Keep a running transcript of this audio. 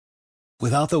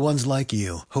Without the ones like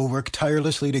you, who work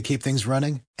tirelessly to keep things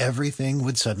running, everything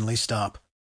would suddenly stop.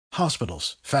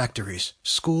 Hospitals, factories,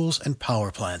 schools, and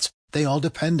power plants, they all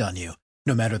depend on you.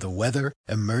 No matter the weather,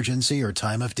 emergency, or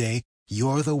time of day,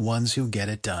 you're the ones who get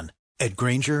it done. At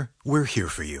Grainger, we're here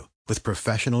for you with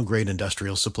professional-grade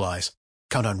industrial supplies.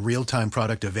 Count on real-time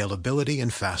product availability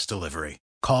and fast delivery.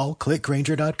 Call, click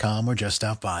Grainger.com, or just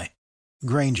stop by.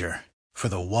 Grainger, for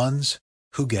the ones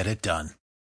who get it done.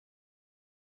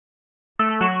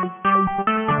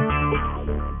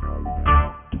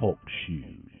 Talk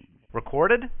shoes.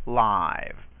 Recorded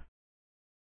live.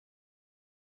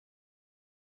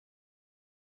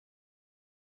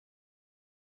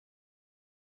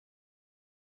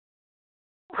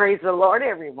 Praise the Lord,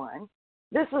 everyone.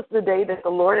 This is the day that the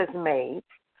Lord has made.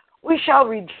 We shall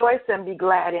rejoice and be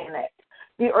glad in it.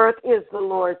 The earth is the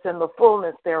Lord's and the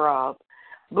fullness thereof.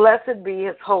 Blessed be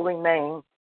his holy name.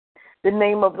 The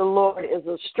name of the Lord is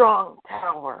a strong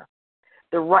tower.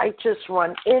 The righteous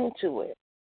run into it,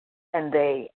 and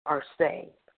they are saved.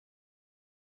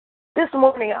 This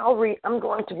morning, I'm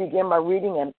going to begin by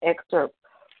reading an excerpt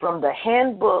from the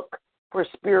Handbook for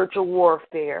Spiritual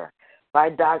Warfare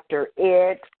by Dr.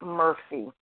 Ed Murphy.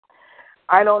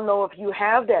 I don't know if you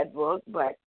have that book,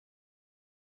 but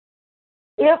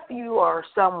if you are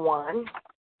someone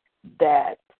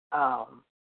that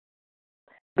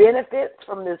benefits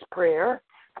from this prayer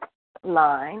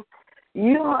line,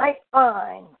 you might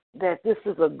find that this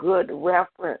is a good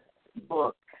reference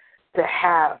book to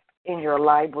have in your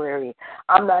library.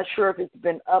 I'm not sure if it's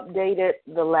been updated.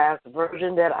 The last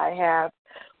version that I have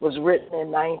was written in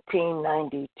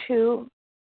 1992.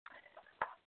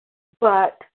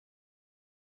 But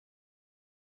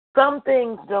some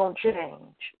things don't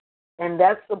change, and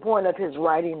that's the point of his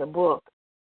writing the book.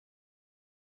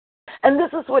 And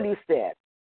this is what he said.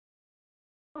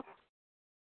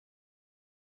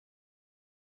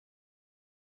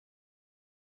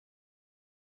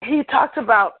 He talks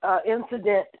about an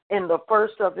incident in the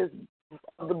first of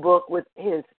the book with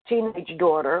his teenage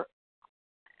daughter,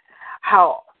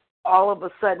 how all of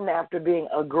a sudden, after being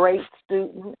a great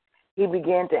student, he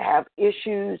began to have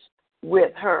issues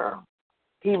with her.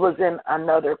 He was in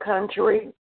another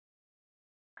country,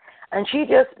 and she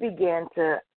just began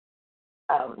to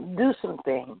do some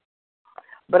things.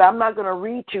 But I'm not going to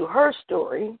read you her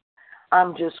story.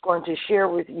 I'm just going to share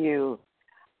with you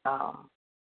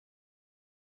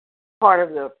part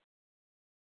of the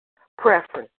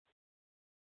preface.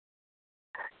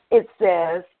 It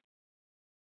says,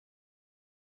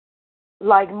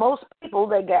 like most people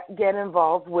that get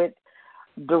involved with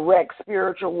direct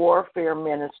spiritual warfare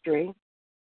ministry,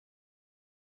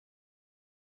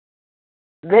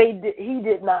 he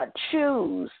did not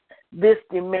choose this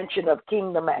dimension of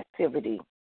kingdom activity.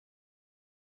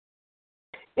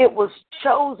 It was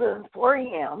chosen for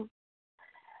him,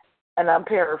 and I'm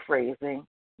paraphrasing,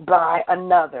 by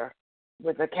another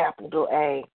with a capital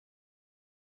A,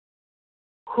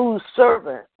 whose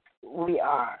servants we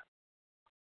are.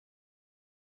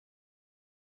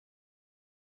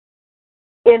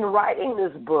 In writing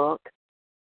this book,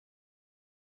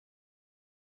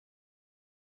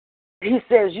 he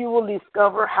says you will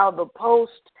discover how the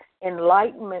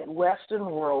post-Enlightenment Western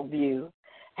worldview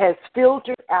has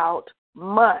filtered out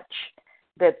much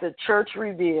that the church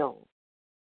reveals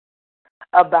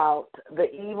about the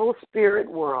evil spirit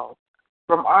world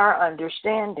from our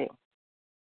understanding.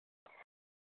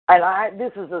 And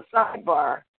this is a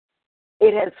sidebar.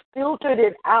 It has filtered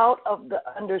it out of the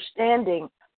understanding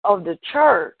of the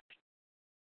church,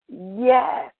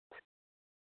 yet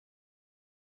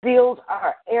fills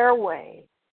our airways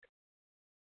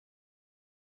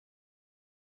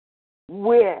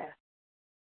with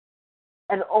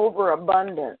an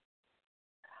overabundance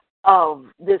of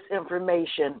this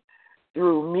information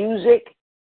through music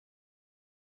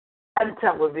and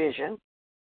television.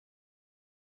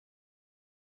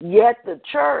 Yet the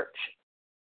church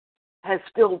has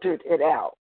filtered it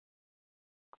out.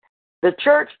 The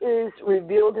church is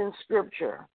revealed in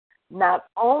Scripture not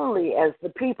only as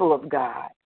the people of God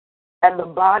and the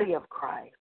body of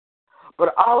Christ,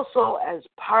 but also as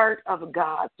part of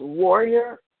God's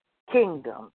warrior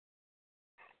kingdom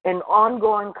in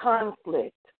ongoing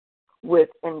conflict with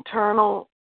internal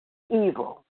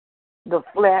evil, the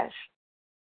flesh,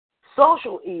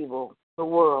 social evil, the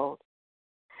world,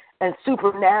 and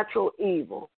supernatural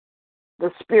evil,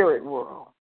 the spirit world.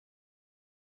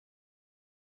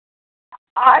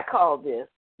 I call this,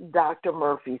 Dr.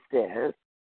 Murphy says,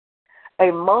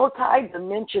 a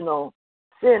multi-dimensional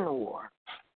sin war.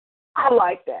 I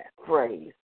like that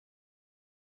phrase.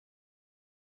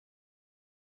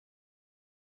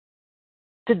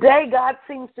 Today, God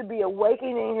seems to be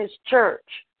awakening his church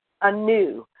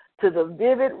anew to the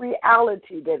vivid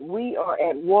reality that we are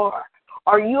at war.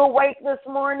 Are you awake this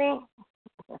morning?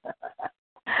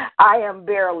 I am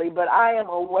barely, but I am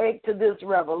awake to this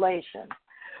revelation.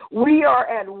 We are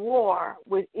at war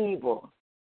with evil.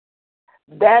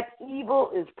 That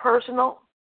evil is personal,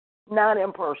 not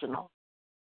impersonal.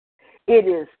 It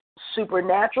is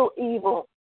supernatural evil,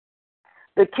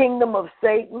 the kingdom of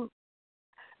Satan,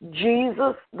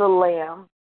 Jesus the Lamb,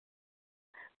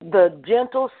 the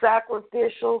gentle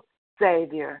sacrificial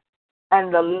Savior,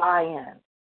 and the Lion,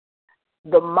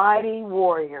 the mighty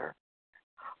warrior,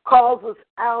 calls us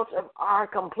out of our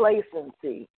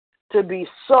complacency to be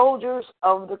soldiers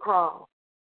of the cross.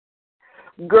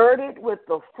 Girded with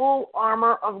the full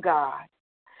armor of God,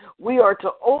 we are to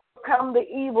overcome the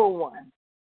evil one.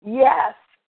 Yes,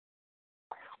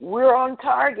 we're on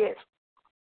target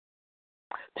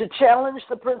to challenge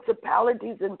the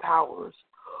principalities and powers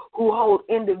who hold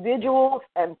individuals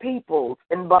and peoples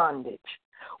in bondage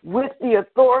with the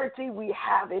authority we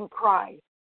have in Christ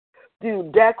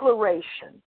through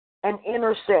declaration and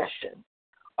intercession,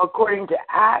 according to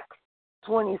Acts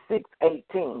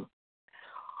 26:18.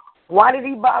 Why did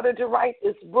he bother to write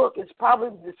this book? It's probably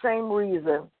the same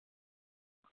reason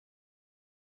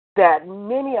that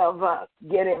many of us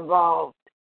get involved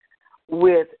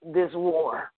with this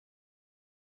war.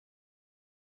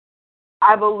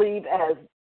 I believe, as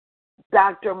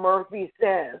Dr. Murphy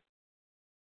says,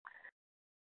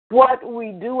 what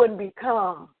we do and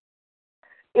become,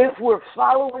 if we're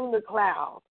following the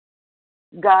cloud,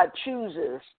 God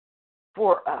chooses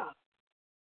for us.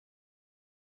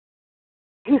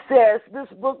 He says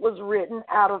this book was written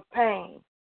out of pain.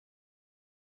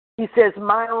 He says,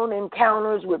 my own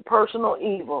encounters with personal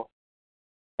evil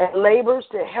and labors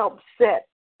to help set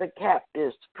the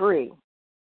captives free.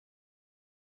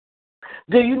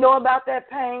 Do you know about that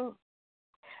pain?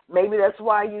 Maybe that's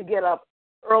why you get up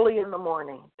early in the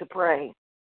morning to pray.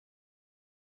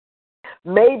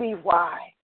 Maybe why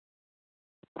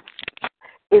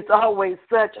it's always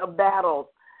such a battle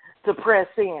to press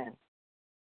in,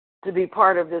 to be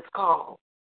part of this call.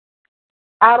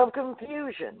 Out of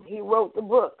confusion, he wrote the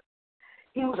book.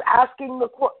 He was asking the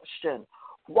question,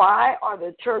 why are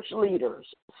the church leaders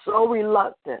so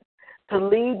reluctant to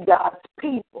lead God's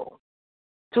people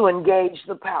to engage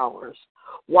the powers?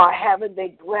 Why haven't they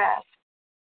grasped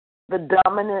the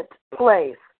dominant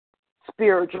place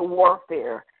spiritual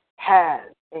warfare has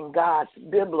in God's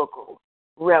biblical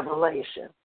revelation?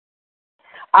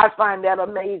 I find that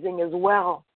amazing as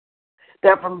well,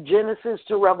 that from Genesis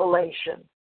to Revelation,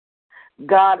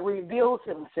 God reveals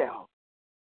himself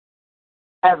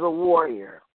as a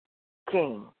warrior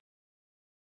king.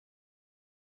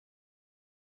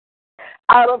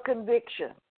 Out of conviction,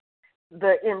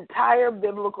 the entire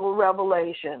biblical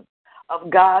revelation of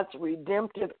God's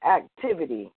redemptive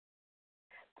activity,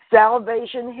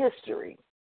 salvation history,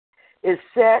 is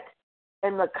set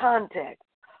in the context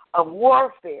of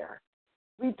warfare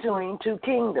between two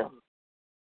kingdoms.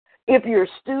 If you're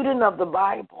a student of the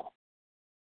Bible,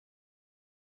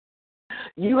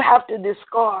 you have to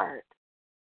discard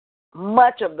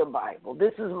much of the Bible.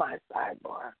 This is my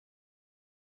sidebar.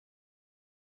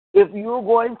 If you're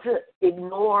going to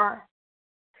ignore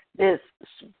this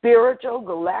spiritual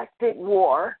galactic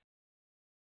war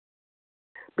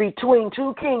between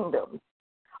two kingdoms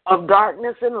of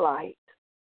darkness and light,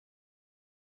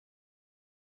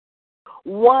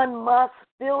 one must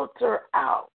filter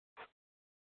out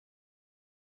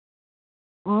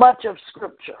much of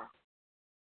Scripture.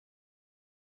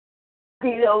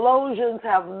 Theologians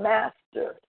have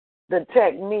mastered the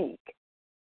technique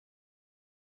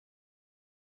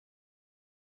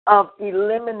of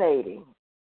eliminating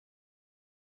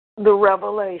the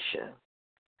revelation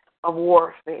of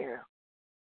warfare.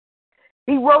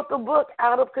 He wrote the book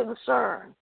out of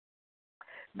concern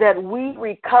that we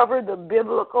recover the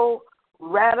biblical,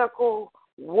 radical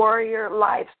warrior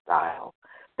lifestyle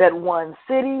that won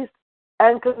cities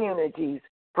and communities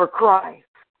for Christ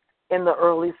in the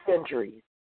early centuries.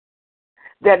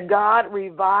 That God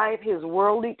revive his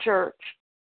worldly church,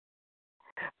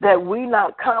 that we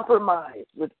not compromise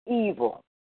with evil,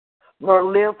 nor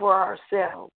live for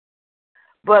ourselves,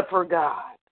 but for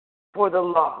God, for the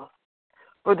lost,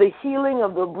 for the healing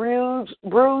of the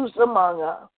bruised among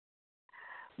us,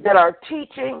 that our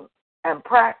teaching and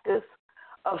practice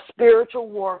of spiritual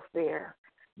warfare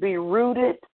be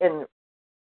rooted in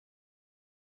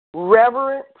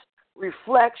reverent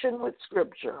reflection with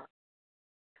Scripture,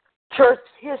 church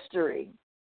history,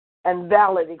 and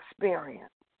valid experience.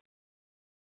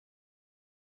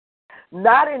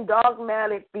 Not in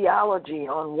dogmatic theology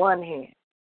on one hand,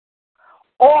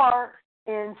 or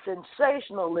in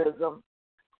sensationalism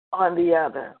on the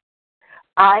other.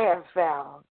 I have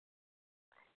found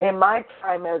in my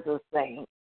time as a saint,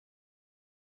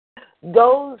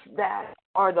 those that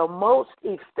are the most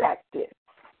effective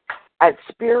at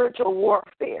spiritual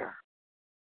warfare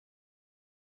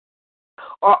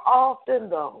are often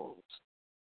those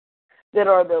that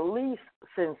are the least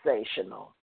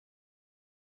sensational.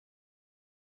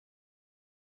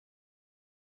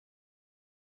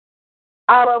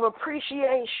 Out of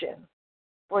appreciation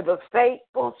for the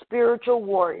faithful spiritual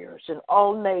warriors in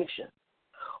all nations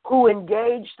who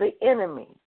engage the enemy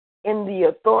in the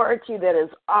authority that is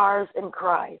ours in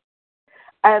Christ,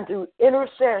 and through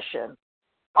intercession,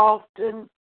 often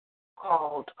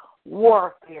called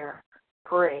warfare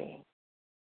praying.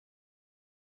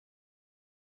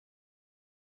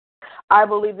 I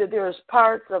believe that there is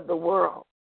parts of the world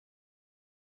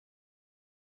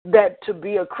that to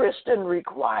be a Christian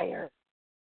requires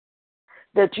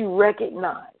that you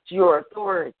recognize your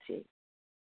authority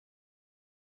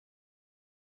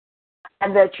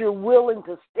and that you're willing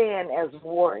to stand as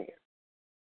warriors.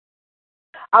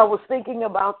 I was thinking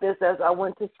about this as I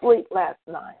went to sleep last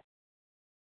night,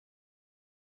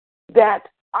 that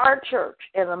our church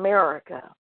in America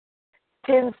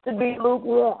tends to be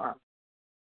lukewarm.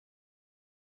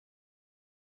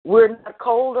 We're not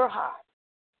cold or hot.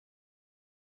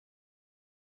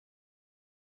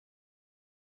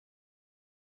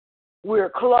 We're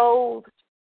clothed.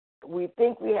 We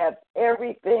think we have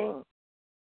everything,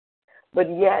 but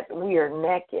yet we are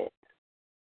naked,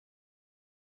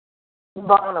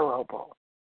 vulnerable.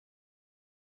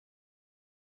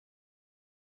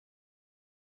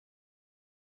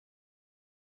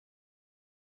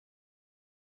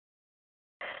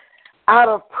 Out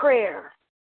of prayer,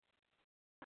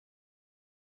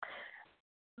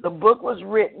 the book was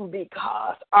written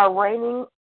because our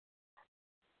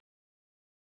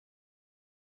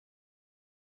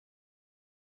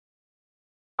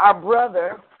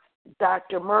brother,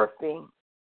 Dr. Murphy,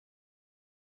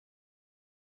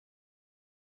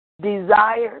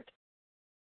 desired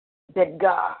that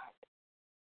God,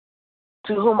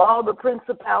 to whom all the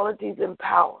principalities and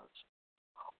powers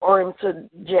are in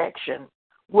subjection,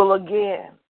 will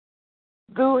again,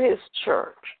 through his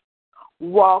church,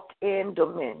 walk in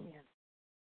dominion,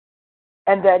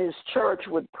 and that his church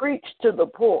would preach to the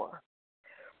poor,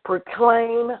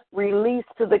 proclaim release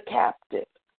to the captive,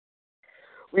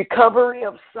 recovery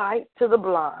of sight to the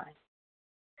blind,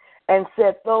 and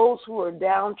set those who are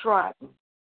downtrodden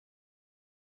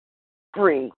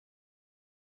free.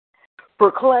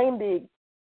 Proclaim the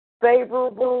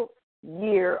favorable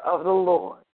year of the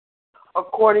Lord,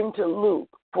 according to Luke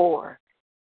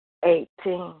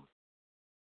 4:18.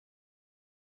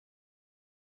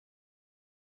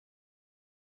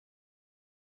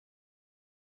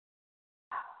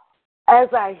 As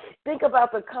I think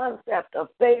about the concept of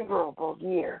favorable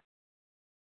year,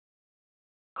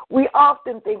 we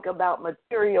often think about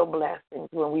material blessings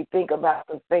when we think about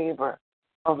the favor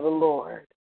of the Lord.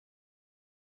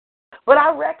 But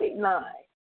I recognize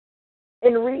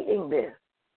in reading this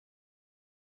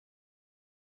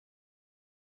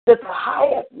that the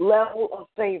highest level of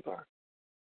favor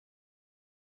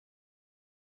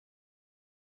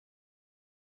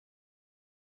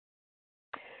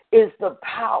is the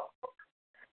power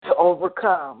to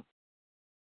overcome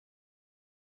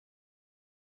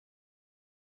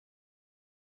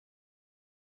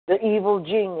the evil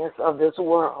genius of this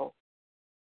world.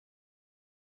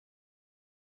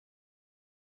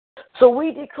 So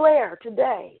we declare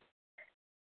today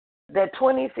that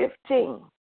 2015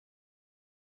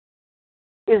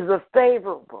 is the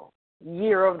favorable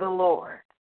year of the Lord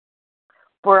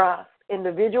for us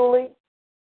individually,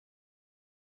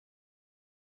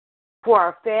 for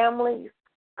our families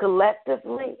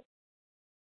collectively,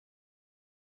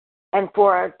 and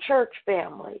for our church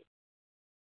family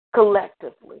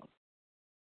collectively,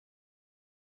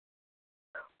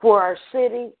 for our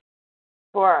city,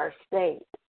 for our state,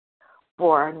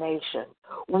 for our nation.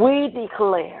 We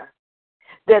declare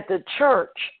that the church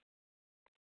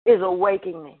is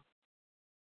awakening.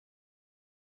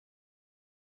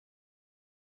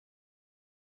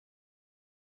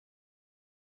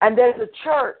 And that the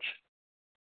church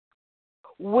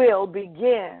will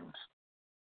begin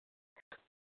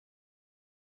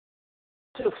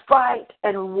to fight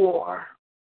and war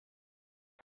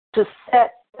to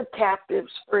set the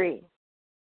captives free.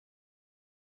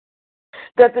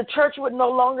 That the church would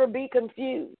no longer be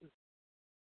confused.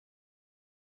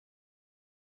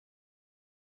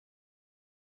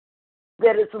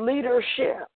 That its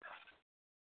leadership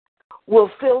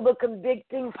will feel the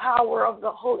convicting power of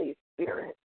the Holy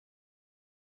Spirit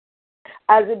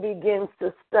as it begins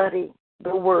to study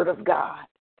the Word of God.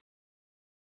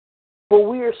 For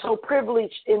we are so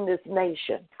privileged in this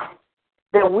nation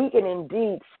that we can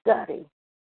indeed study,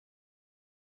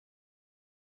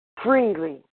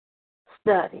 freely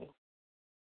study,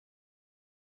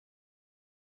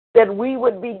 that we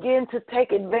would begin to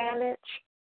take advantage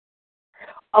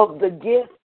of the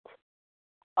gift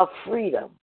of freedom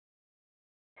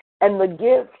and the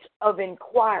gift of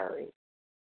inquiry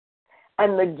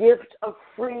and the gift of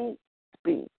free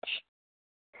speech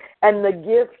and the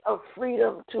gift of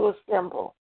freedom to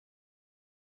assemble,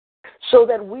 so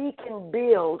that we can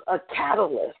build a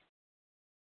catalyst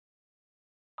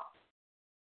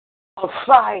of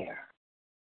fire,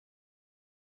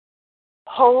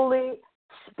 Holy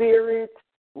Spirit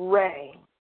rain,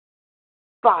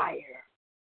 fire.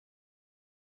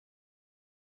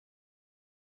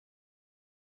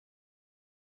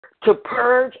 To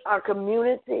purge our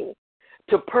community,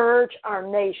 to purge our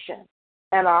nation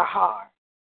and our heart.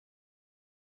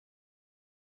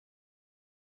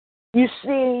 You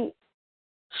see,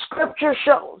 Scripture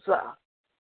shows us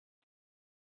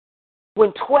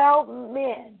when 12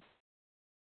 men,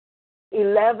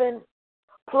 11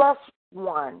 plus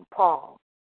 1, Paul,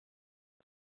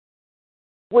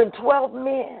 when 12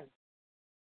 men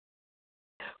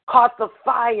caught the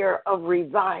fire of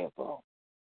revival,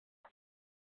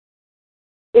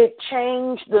 it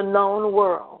changed the known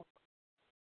world.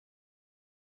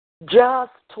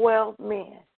 Just 12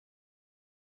 men.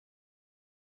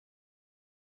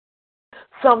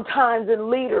 Sometimes in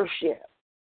leadership,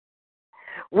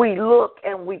 we look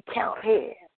and we count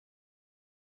heads.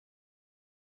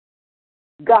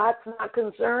 God's not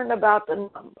concerned about the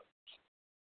numbers,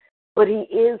 but He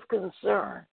is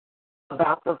concerned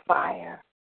about the fire.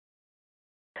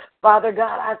 Father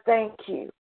God, I thank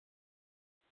you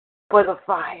for the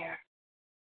fire.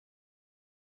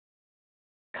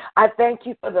 I thank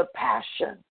you for the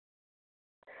passion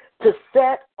to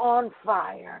set on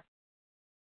fire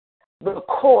the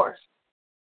course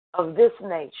of this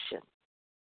nation,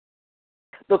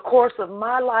 the course of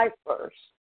my life first,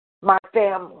 my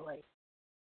family,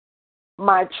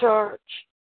 my church,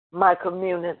 my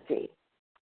community.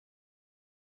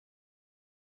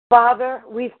 Father,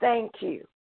 we thank you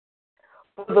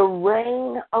for the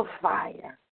rain of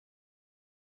fire.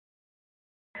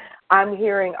 I'm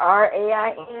hearing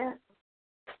RAIN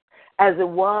as it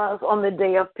was on the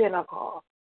day of Pentecost.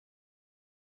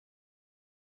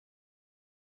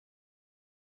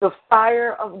 The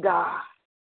fire of God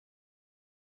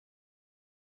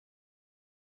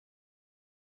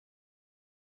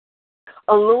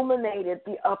illuminated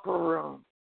the upper room.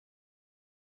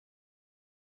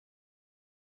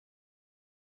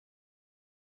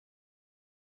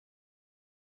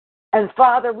 And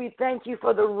Father, we thank you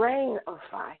for the rain of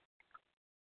fire.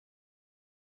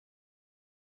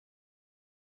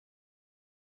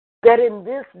 That in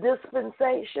this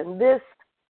dispensation, this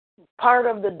part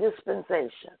of the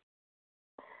dispensation,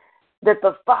 that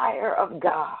the fire of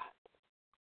God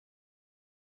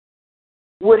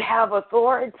would have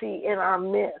authority in our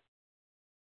midst.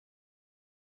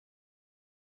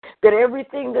 That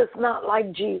everything that's not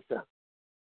like Jesus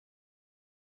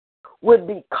would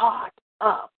be caught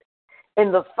up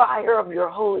in the fire of your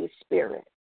Holy Spirit.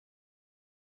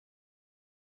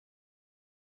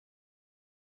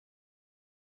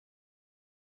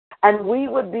 And we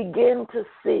would begin to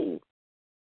see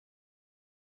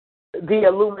the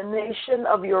illumination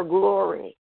of your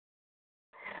glory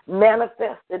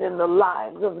manifested in the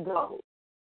lives of those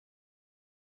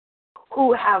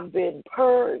who have been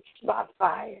purged by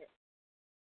fire.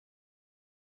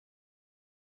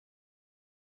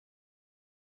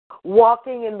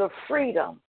 Walking in the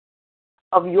freedom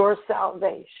of your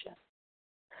salvation.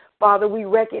 Father, we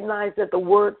recognize that the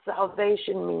word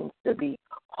salvation means to be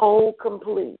whole,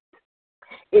 complete.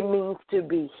 It means to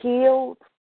be healed,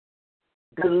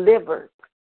 delivered,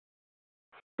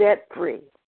 set free,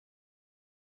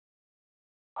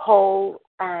 whole,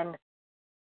 and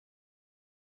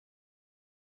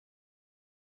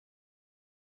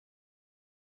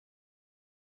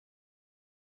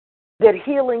that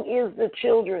healing is the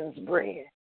children's bread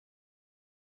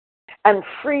and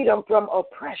freedom from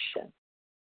oppression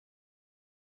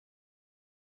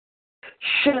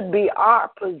should be our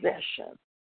possession.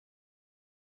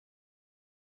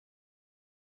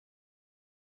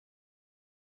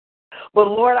 But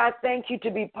Lord, I thank you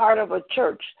to be part of a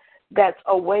church that's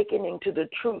awakening to the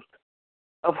truth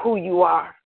of who you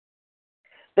are,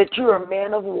 that you're a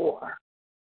man of war,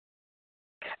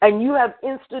 and you have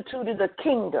instituted a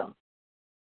kingdom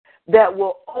that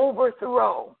will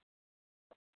overthrow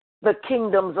the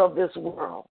kingdoms of this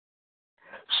world.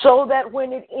 so that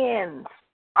when it ends,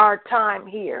 our time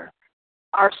here,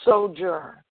 our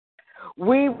sojourn,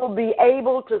 we will be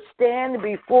able to stand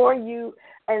before you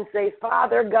and say,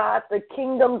 Father God, the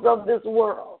kingdoms of this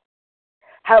world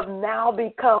have now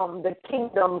become the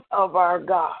kingdoms of our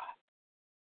God.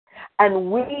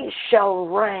 And we shall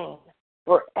reign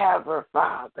forever,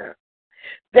 Father.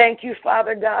 Thank you,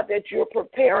 Father God, that you're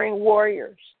preparing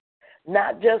warriors,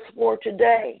 not just for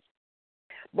today,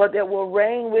 but that will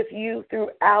reign with you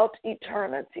throughout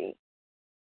eternity.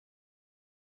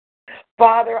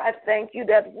 Father, I thank you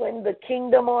that when the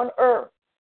kingdom on earth,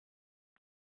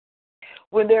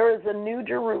 when there is a new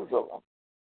Jerusalem,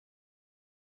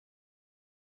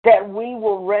 that we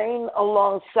will reign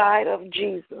alongside of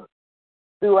Jesus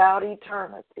throughout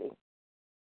eternity.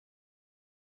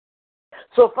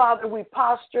 So, Father, we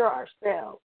posture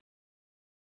ourselves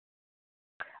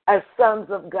as sons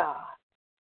of God.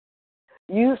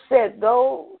 You said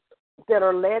those that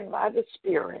are led by the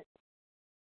Spirit,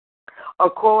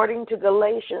 according to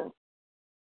Galatians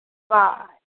 5,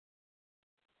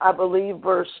 I believe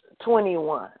verse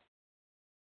 21.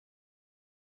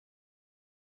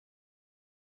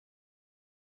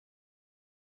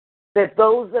 That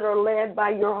those that are led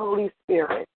by your Holy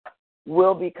Spirit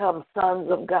will become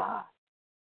sons of God.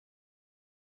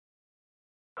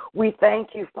 We thank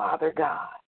you, Father God.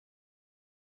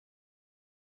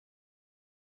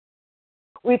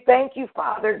 We thank you,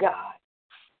 Father God,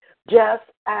 just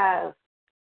as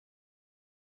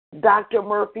Dr.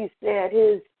 Murphy said,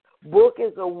 his book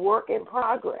is a work in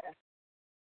progress.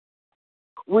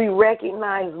 We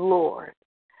recognize, Lord,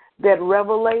 that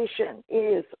revelation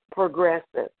is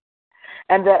progressive,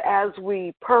 and that as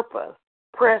we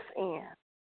press in,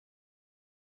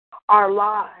 our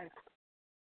lives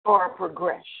are a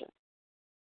progression.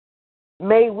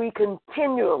 May we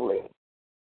continually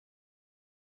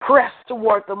press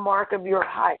toward the mark of your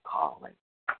high calling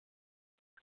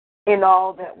in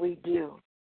all that we do.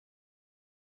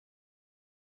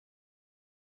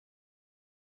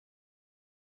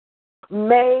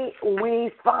 May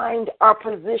we find our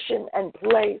position and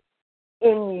place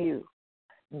in you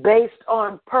based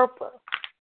on purpose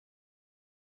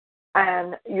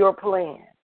and your plan.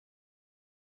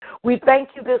 We thank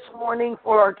you this morning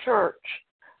for our church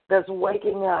that's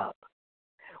waking up.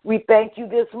 We thank you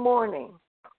this morning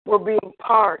for being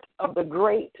part of the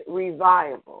great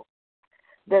revival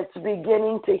that's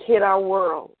beginning to hit our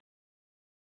world.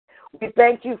 We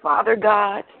thank you, Father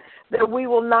God, that we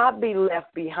will not be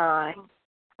left behind.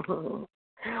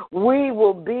 We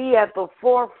will be at the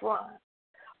forefront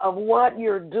of what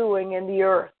you're doing in the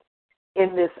earth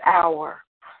in this hour.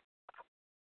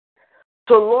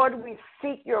 So, Lord, we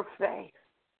seek your face.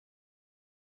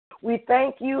 We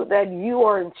thank you that you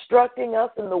are instructing us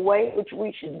in the way which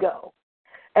we should go,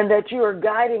 and that you are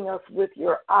guiding us with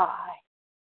your eye.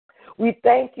 We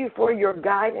thank you for your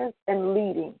guidance and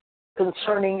leading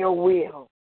concerning your will,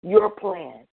 your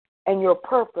plan, and your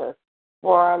purpose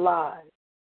for our lives.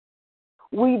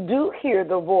 We do hear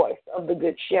the voice of the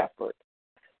Good Shepherd,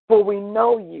 for we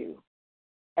know you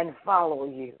and follow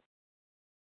you.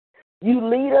 You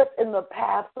lead us in the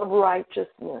paths of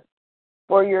righteousness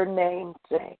for your name's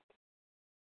sake.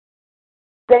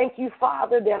 Thank you,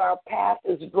 Father, that our path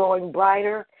is growing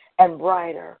brighter and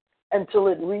brighter until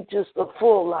it reaches the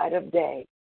full light of day.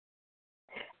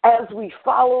 As we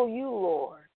follow you,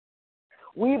 Lord,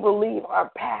 we believe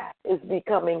our path is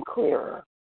becoming clearer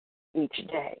each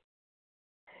day.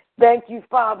 Thank you,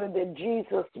 Father, that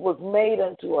Jesus was made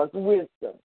unto us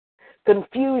wisdom.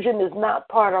 Confusion is not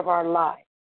part of our life.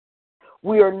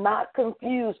 We are not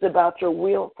confused about your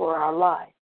will for our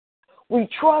life. We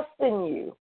trust in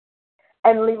you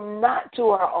and lean not to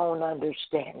our own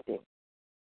understanding.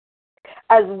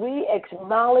 As we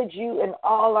acknowledge you in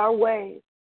all our ways,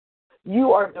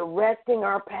 you are directing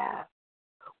our path.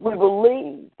 We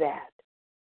believe that.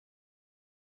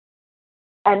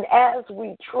 And as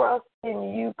we trust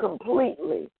in you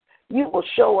completely, you will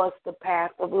show us the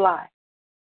path of life.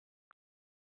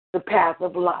 The path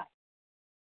of life.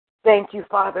 Thank you,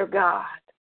 Father God.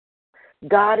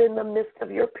 God, in the midst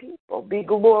of your people, be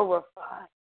glorified.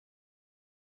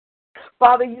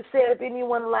 Father, you said if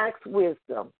anyone lacks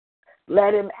wisdom,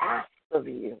 let him ask of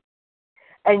you.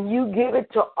 And you give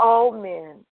it to all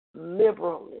men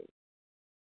liberally.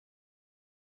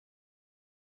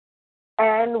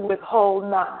 And withhold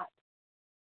not,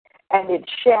 and it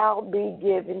shall be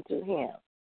given to him.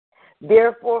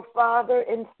 Therefore, Father,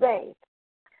 in faith,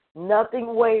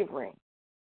 nothing wavering,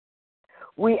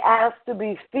 we ask to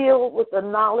be filled with the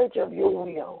knowledge of your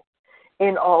will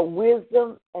in all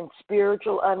wisdom and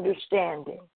spiritual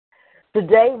understanding.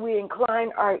 Today we incline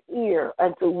our ear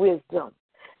unto wisdom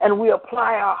and we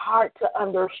apply our heart to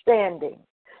understanding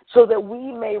so that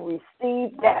we may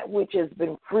receive that which has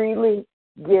been freely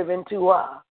given to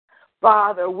us.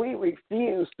 Father, we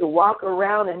refuse to walk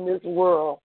around in this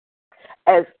world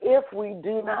as if we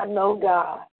do not know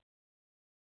God,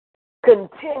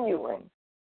 continuing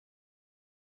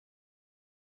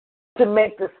to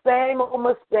make the same old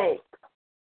mistakes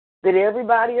that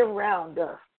everybody around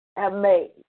us have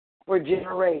made for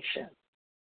generations.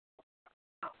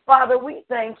 Father, we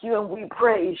thank you and we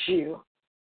praise you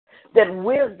that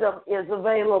wisdom is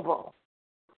available.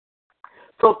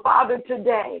 So, Father,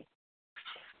 today,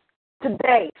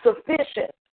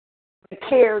 sufficient the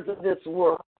cares of this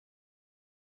world.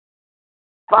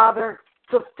 Father,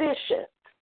 sufficient.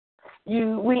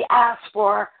 We ask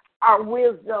for our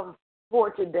wisdom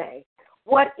for today.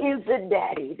 What is it,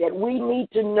 Daddy, that we need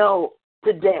to know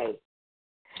today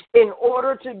in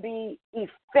order to be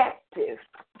effective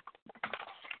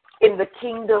in the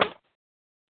kingdom,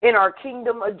 in our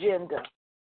kingdom agenda?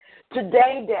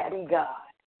 Today, Daddy God,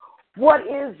 what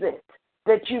is it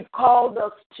that you've called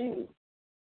us to?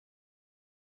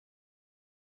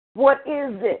 What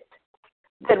is it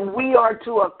that we are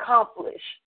to accomplish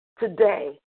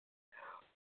today?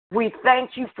 We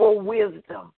thank you for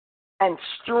wisdom and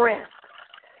strength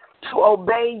to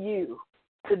obey you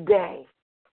today.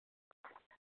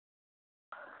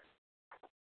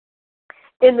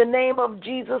 In the name of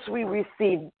Jesus, we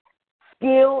receive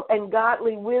skill and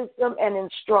godly wisdom and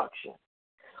instruction.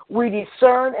 We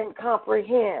discern and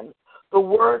comprehend the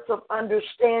words of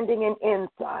understanding and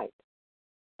insight.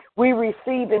 We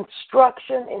receive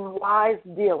instruction in wise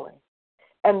dealing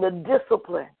and the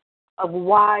discipline of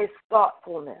wise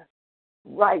thoughtfulness,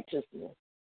 righteousness,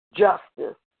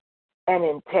 justice, and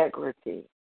integrity.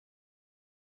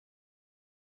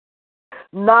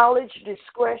 Knowledge,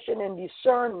 discretion, and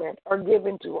discernment are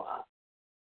given to us.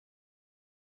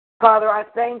 Father, I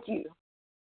thank you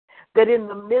that in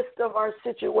the midst of our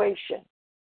situation,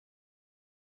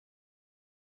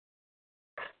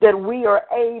 that we are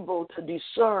able to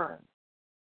discern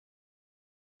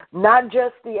not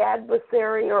just the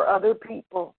adversary or other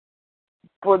people,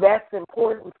 for that's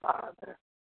important, Father,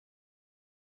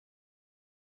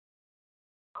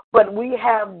 but we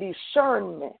have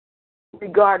discernment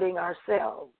regarding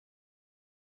ourselves.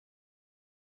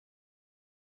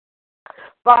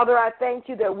 Father, I thank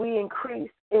you that we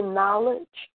increase in knowledge,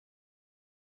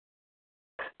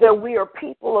 that we are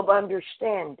people of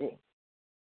understanding,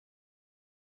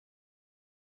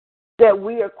 that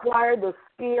we acquire the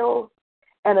skill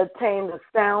and attain the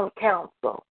sound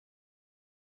counsel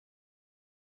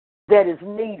that is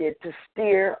needed to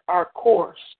steer our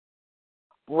course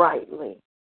rightly.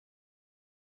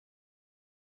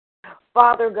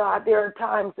 Father God, there are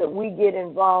times that we get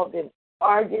involved in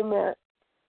arguments,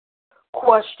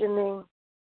 questioning,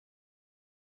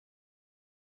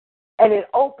 and it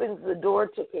opens the door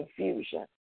to confusion.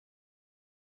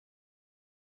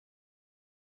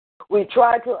 We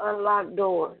try to unlock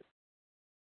doors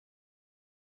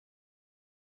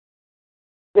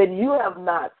that you have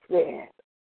not said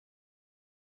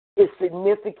is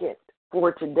significant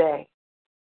for today.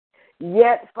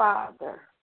 Yet, Father,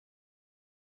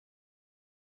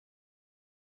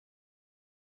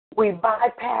 we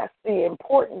bypass the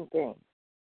important things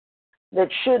that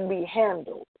should be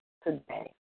handled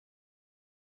today.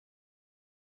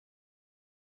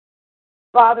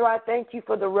 Father, I thank you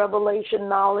for the revelation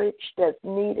knowledge that's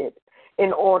needed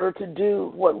in order to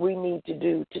do what we need to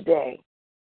do today.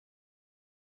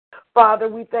 Father,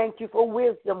 we thank you for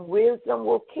wisdom. Wisdom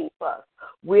will keep us.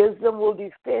 Wisdom will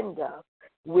defend us.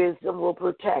 Wisdom will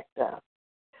protect us.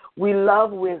 We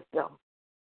love wisdom,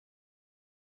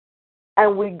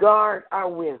 and we guard our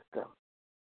wisdom.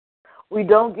 We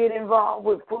don't get involved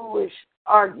with foolish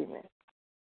arguments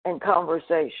and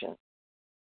conversations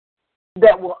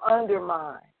that will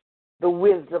undermine the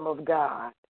wisdom of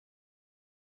God.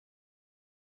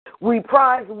 We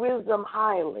prize wisdom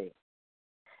highly,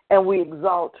 and we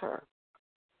exalt her.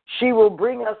 She will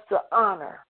bring us to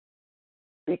honor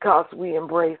because we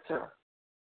embrace her.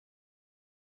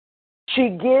 She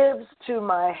gives to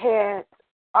my head,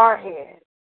 our head,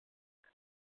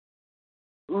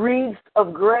 wreaths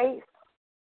of grace,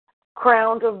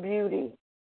 crowned of beauty,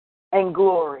 and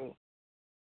glory.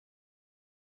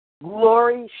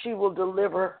 Glory she will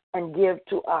deliver and give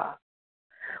to us.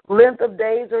 Length of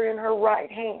days are in her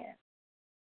right hand,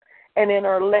 and in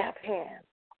her left hand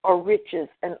are riches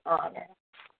and honor.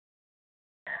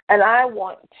 And I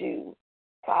want to,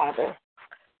 Father,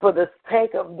 for the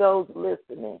sake of those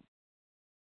listening,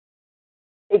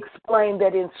 explain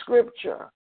that in Scripture,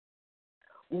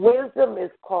 wisdom is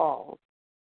called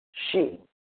she.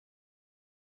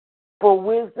 For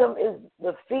wisdom is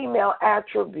the female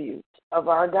attribute of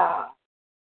our God.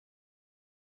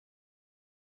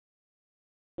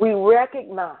 We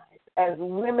recognize as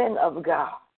women of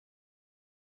God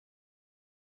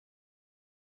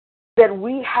that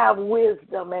we have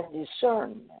wisdom and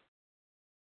discernment,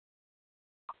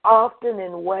 often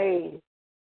in ways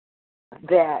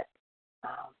that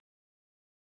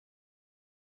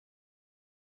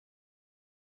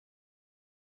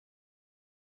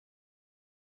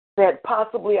that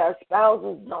possibly our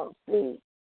spouses don't see,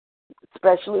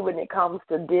 especially when it comes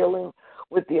to dealing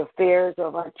with the affairs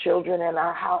of our children and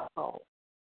our household.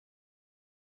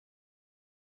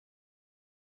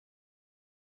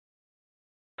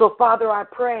 So, Father, I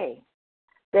pray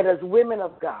that as women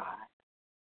of God,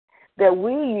 that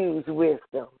we use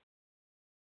wisdom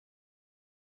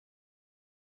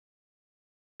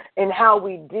in how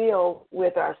we deal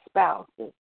with our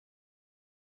spouses.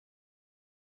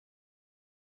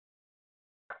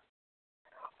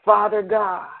 Father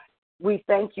God, we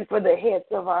thank you for the heads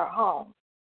of our home.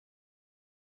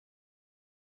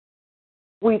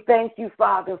 We thank you,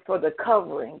 Father, for the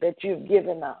covering that you've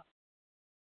given us.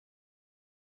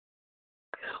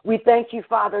 We thank you,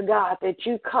 Father God, that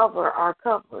you cover our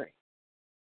covering.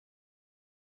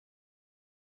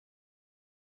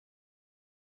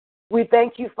 We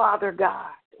thank you, Father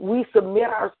God. We submit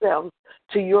ourselves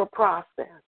to your process.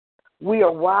 We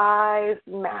are wise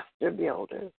master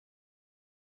builders.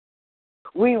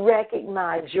 We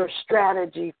recognize your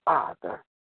strategy, Father,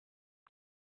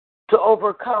 to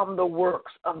overcome the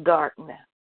works of darkness.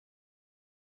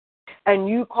 And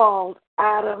you called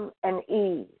Adam and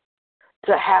Eve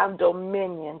to have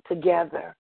dominion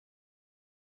together.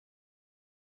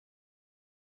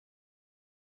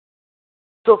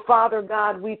 So, Father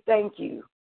God, we thank you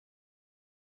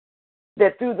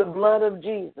that through the blood of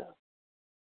Jesus,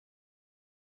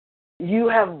 you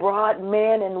have brought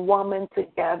man and woman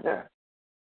together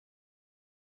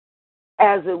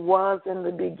as it was in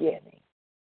the beginning,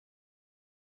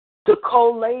 to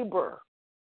co-labor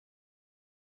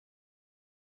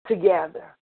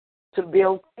together to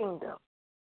build kingdom,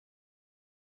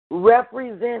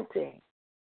 representing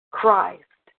Christ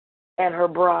and her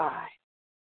bride.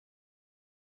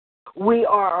 We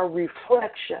are a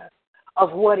reflection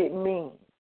of what it means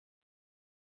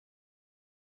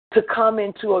to come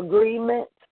into agreement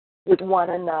with one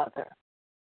another.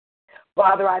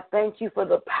 Father, I thank you for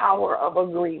the power of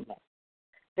agreement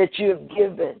that you have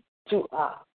given to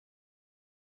us.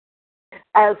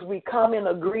 As we come in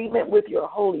agreement with your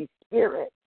Holy Spirit,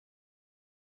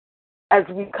 as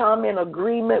we come in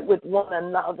agreement with one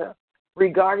another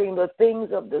regarding the things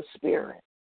of the Spirit,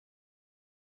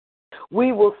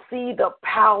 we will see the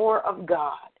power of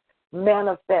God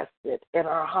manifested in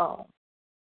our home.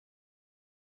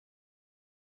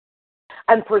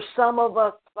 And for some of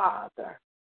us, Father,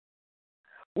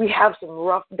 we have some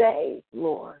rough days,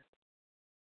 Lord,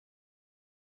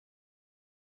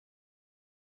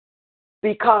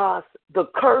 because the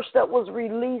curse that was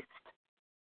released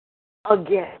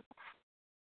against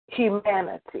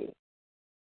humanity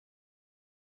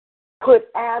put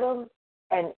Adam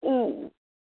and Eve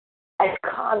at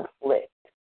conflict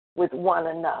with one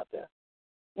another.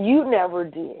 You never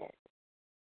did.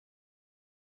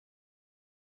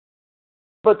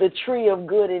 But the tree of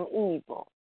good and evil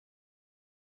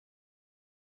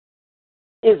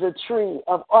is a tree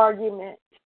of argument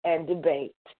and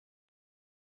debate.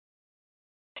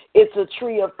 It's a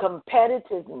tree of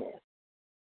competitiveness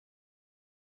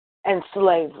and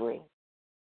slavery.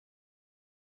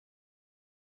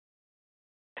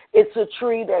 It's a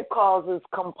tree that causes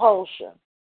compulsion,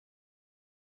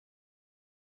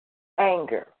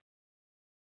 anger,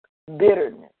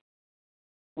 bitterness,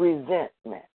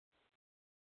 resentment,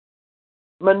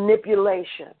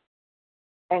 manipulation,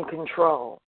 and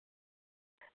control.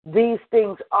 These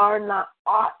things ought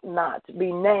not to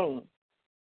be named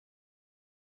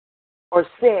or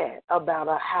said about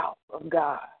a house of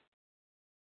God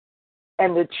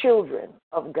and the children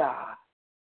of God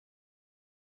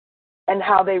and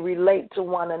how they relate to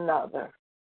one another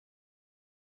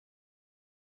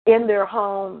in their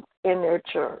homes, in their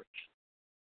church.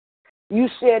 You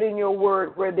said in your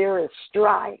word, where there is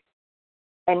strife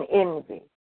and envy,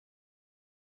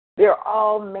 there are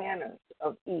all manners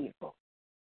of evil.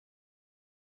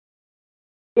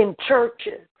 In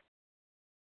churches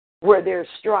where there's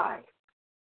strife,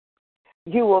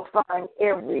 you will find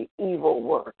every evil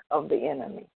work of the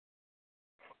enemy.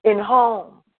 In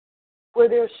homes where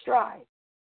there's strife,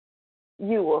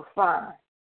 you will find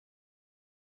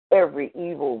every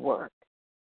evil work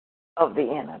of the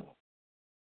enemy.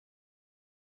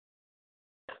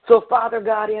 So, Father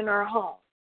God, in our home,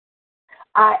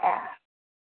 I ask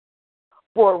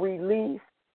for release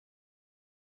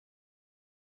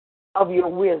of your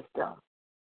wisdom,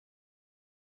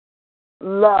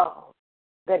 love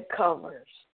that covers,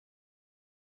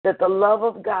 that the love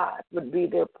of God would be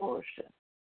their portion,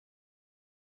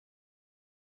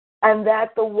 and that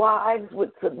the wives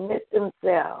would submit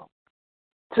themselves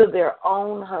to their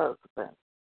own husbands.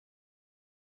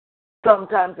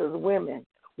 Sometimes as women,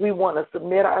 we want to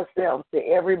submit ourselves to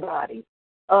everybody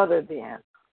other than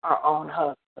our own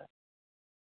husband.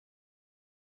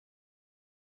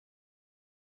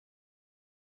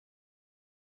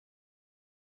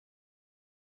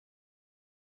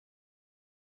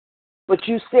 But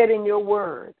you said in your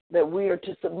word that we are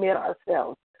to submit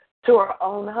ourselves to our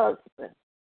own husband.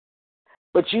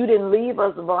 But you didn't leave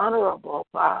us vulnerable,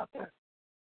 Father,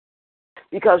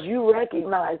 because you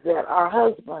recognize that our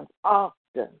husbands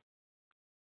often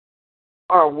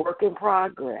are a work in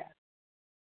progress,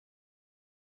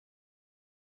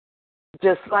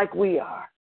 just like we are.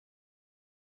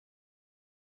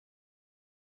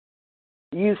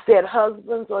 You said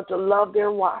husbands are to love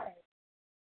their wives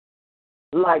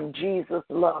like Jesus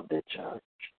loved the church.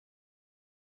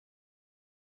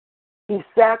 He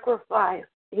sacrificed,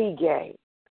 he gave.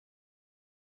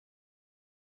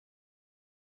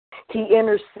 He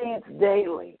intercedes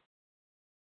daily.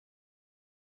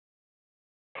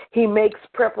 He makes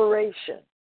preparation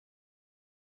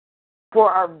for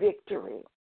our victory.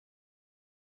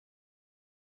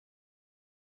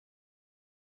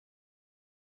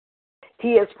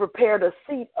 He has prepared a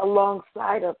seat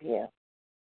alongside of him.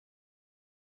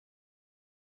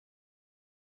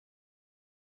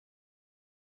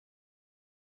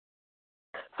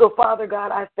 So, Father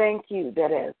God, I thank you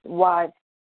that as wives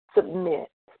submit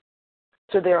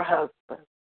to their husbands,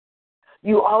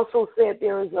 you also said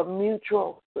there is a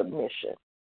mutual submission,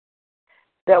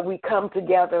 that we come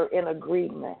together in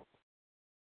agreement,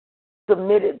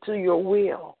 submitted to your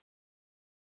will.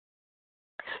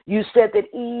 You said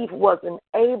that Eve was an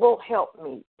able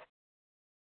helpmeet,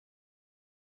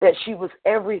 that she was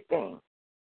everything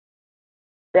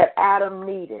that Adam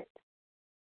needed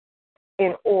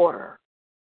in order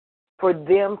for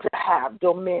them to have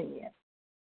dominion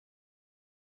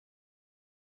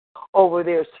over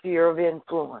their sphere of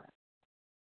influence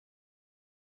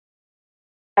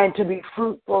and to be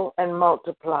fruitful and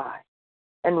multiply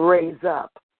and raise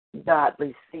up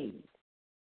godly seed.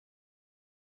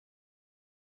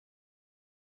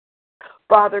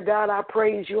 Father God, I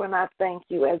praise you and I thank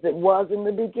you, as it was in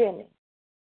the beginning,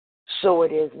 so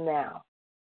it is now.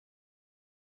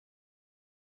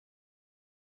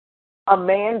 A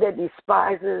man that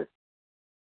despises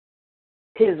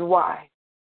his wife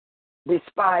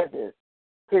despises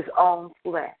his own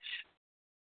flesh.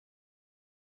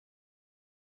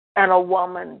 And a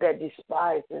woman that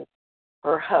despises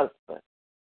her husband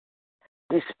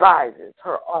despises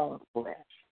her own flesh.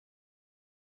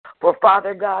 For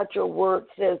Father God, your word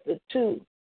says the two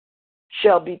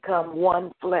shall become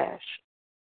one flesh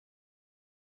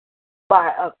by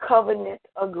a covenant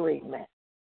agreement.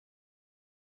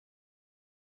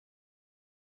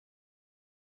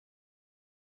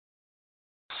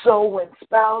 So when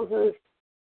spouses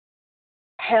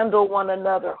handle one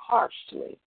another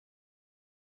harshly,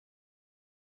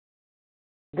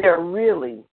 they're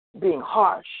really being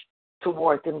harsh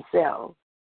toward themselves.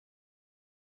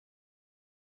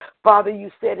 Father,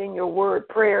 you said in your word,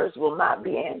 prayers will not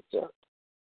be answered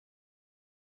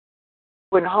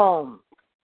when homes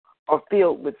are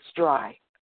filled with strife.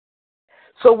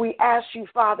 So we ask you,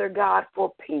 Father God,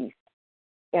 for peace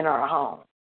in our home.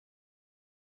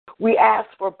 We ask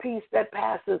for peace that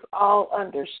passes all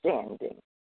understanding.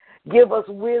 Give us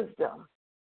wisdom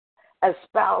as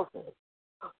spouses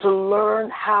to learn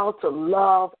how to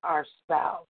love our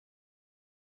spouse.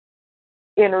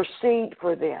 Intercede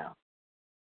for them.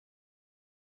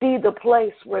 See the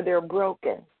place where they're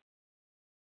broken.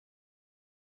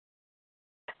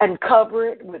 And cover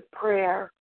it with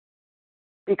prayer,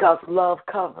 because love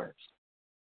covers.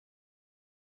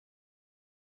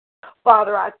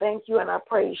 Father, I thank you and I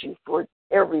praise you for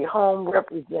every home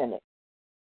represented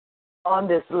on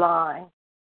this line.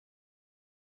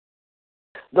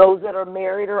 Those that are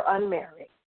married or unmarried.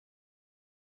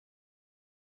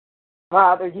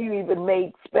 Father, you even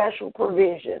made special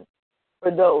provision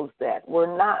for those that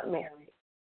were not married.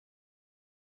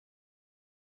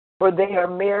 For they are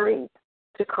married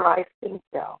to Christ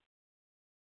himself.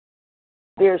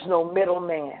 There's no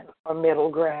middleman or middle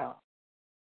ground.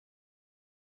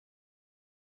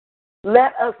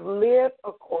 Let us live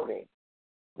accordingly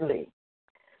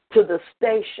to the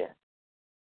station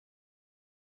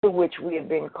to which we have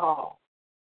been called.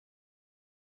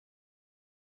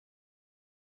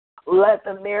 Let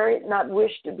the married not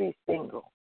wish to be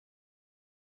single,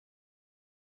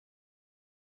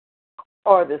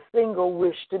 or the single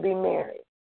wish to be married.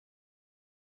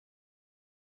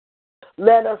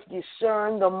 Let us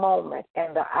discern the moment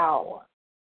and the hour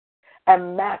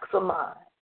and maximize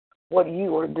what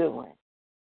you are doing.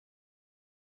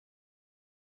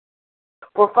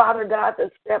 For Father God, the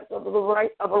steps of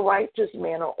a righteous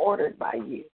man are ordered by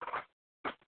you.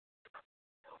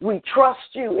 We trust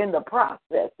you in the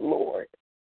process, Lord,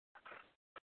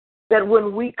 that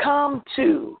when we come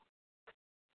to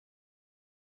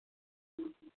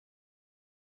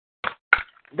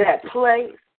that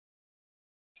place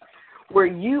where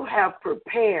you have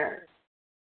prepared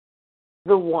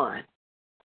the one,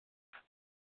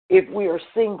 if we are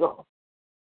single,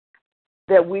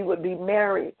 that we would be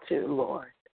married to, Lord.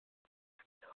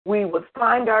 We would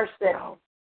find ourselves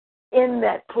in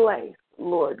that place,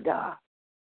 Lord God,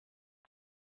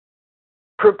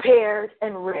 prepared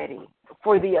and ready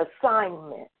for the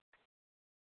assignment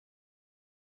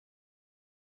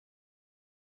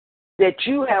that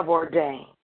you have ordained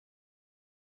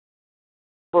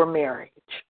for marriage.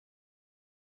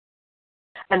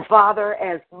 And Father,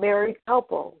 as married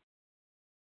couples,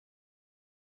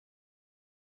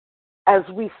 as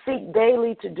we seek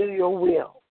daily to do your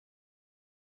will,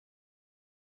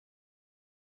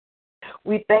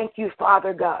 we thank you,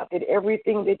 Father God, that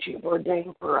everything that you've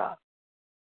ordained for us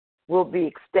will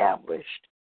be established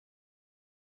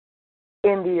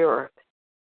in the earth.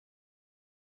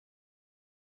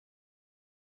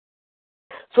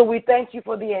 So we thank you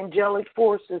for the angelic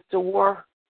forces to war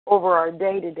over our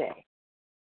day-to-day,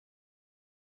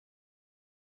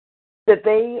 that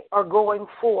they are going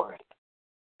forth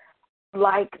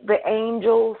like the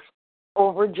angels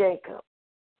over Jacob.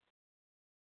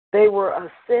 They were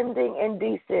ascending and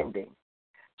descending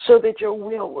so that your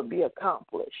will would be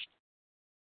accomplished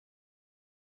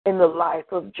in the life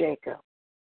of Jacob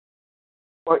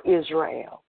or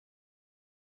Israel.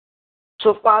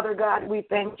 So, Father God, we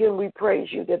thank you and we praise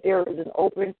you that there is an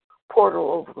open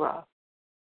portal over us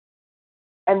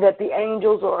and that the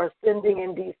angels are ascending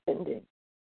and descending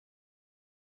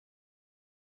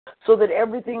so that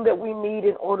everything that we need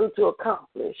in order to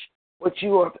accomplish what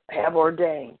you have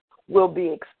ordained will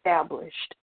be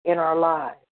established in our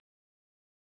lives.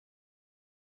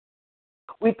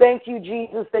 We thank you,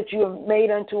 Jesus, that you have made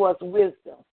unto us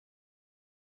wisdom,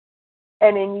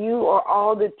 and in you are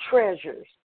all the treasures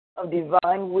of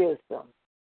divine wisdom,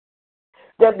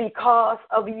 that because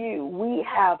of you we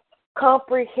have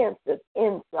comprehensive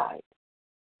insight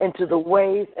into the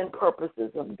ways and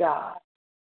purposes of God.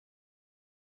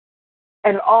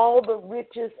 And all the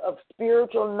riches of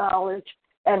spiritual knowledge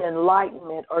and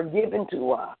enlightenment are given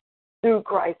to us through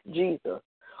Christ Jesus.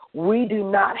 We do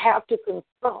not have to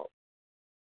consult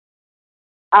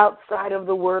outside of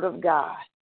the Word of God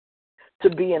to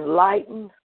be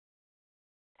enlightened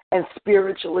and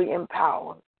spiritually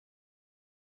empowered.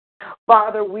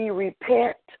 Father, we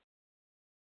repent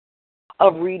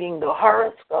of reading the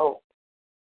horoscope,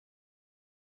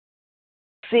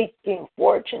 seeking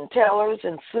fortune tellers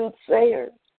and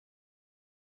soothsayers,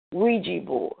 Ouija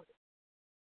board,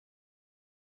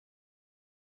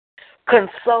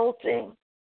 consulting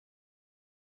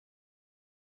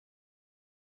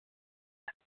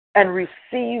and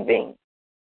receiving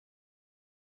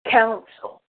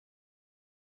counsel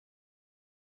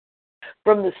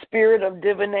from the spirit of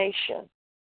divination,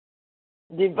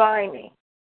 divining.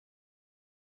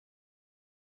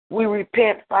 We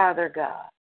repent, Father God.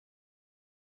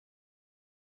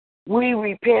 We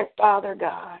repent, Father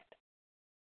God,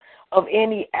 of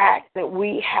any act that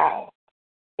we have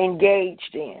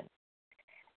engaged in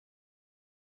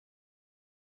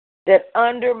that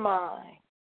undermine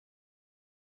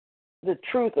the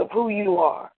truth of who you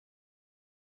are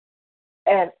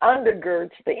and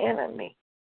undergirds the enemy.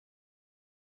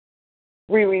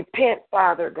 We repent,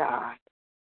 Father God.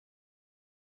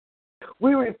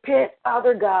 We repent,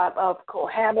 Father God, of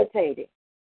cohabitating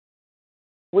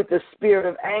with the spirit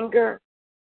of anger,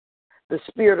 the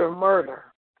spirit of murder,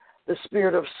 the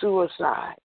spirit of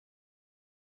suicide,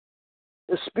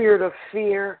 the spirit of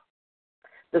fear,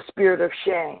 the spirit of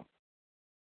shame.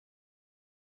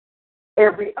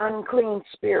 Every unclean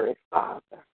spirit, Father,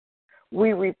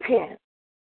 we repent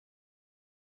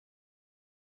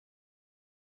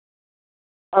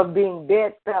of being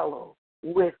bedfellows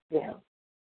with them,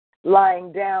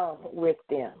 lying down with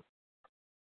them,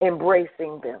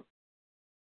 embracing them.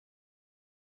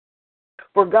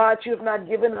 For God, you have not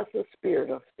given us a spirit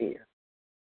of fear,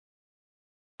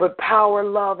 but power,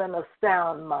 love, and a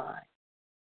sound mind.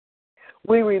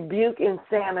 We rebuke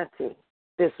insanity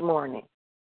this morning.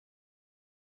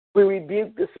 We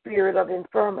rebuke the spirit of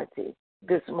infirmity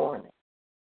this morning.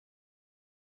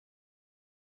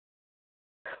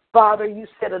 Father, you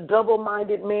said a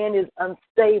double-minded man is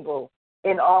unstable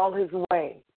in all his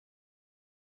ways.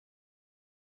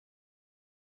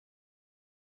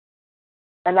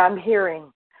 And I'm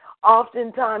hearing,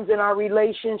 oftentimes in our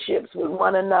relationships with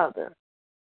one another,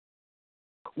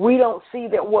 we don't see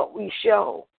that what we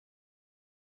show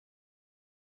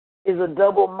is a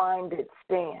double-minded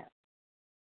stance.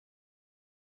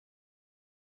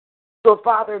 So,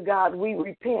 Father God, we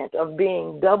repent of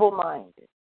being double-minded,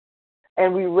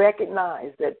 and we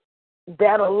recognize that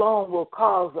that alone will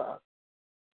cause us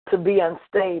to be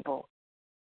unstable.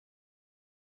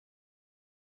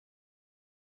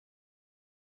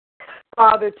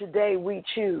 Father, today we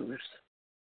choose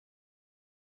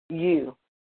you.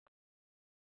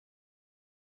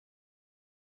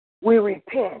 We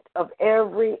repent of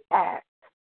every act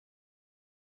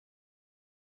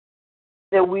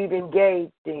that we've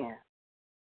engaged in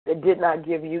that did not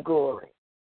give you glory.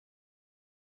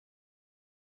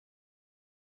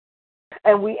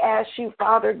 And we ask you,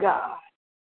 Father God,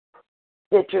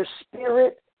 that your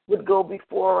spirit would go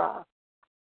before us,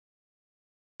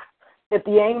 that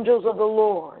the angels of the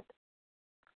Lord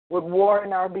would war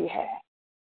in our behalf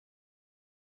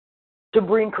to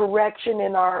bring correction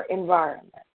in our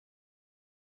environment.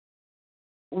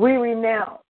 We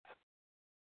renounce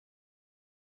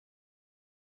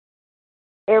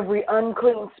every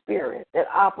unclean spirit that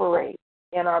operates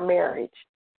in our marriage,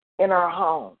 in our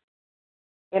home,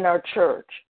 in our church,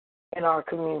 in our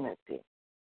community.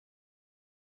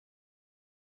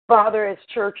 Father, as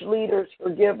church leaders,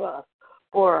 forgive us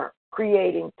for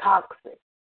creating toxic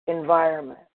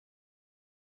environments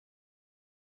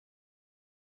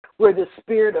where the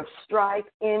spirit of strife,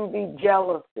 envy,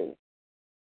 jealousy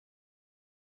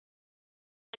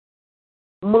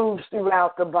moves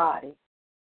throughout the body.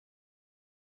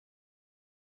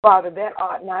 Father, that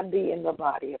ought not be in the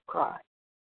body of Christ.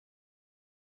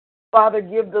 Father,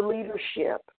 give the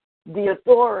leadership the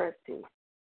authority,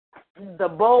 the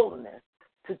boldness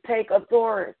to take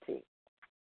authority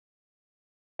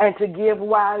and to give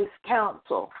wise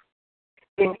counsel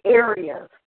in areas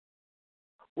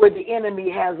where the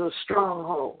enemy has a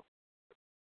stronghold.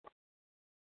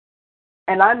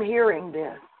 And I'm hearing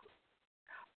this.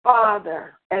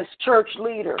 Father, as church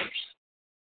leaders,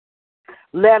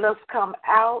 let us come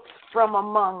out from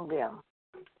among them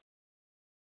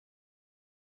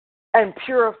and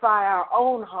purify our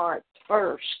own hearts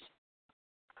first.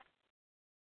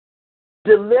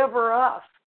 Deliver us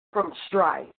from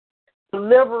strife.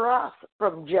 Deliver us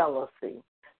from jealousy.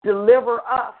 Deliver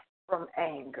us from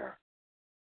anger.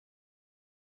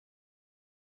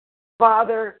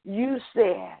 Father, you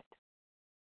said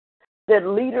that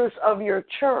leaders of your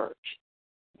church,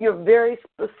 you're very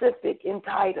specific in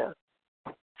Titus.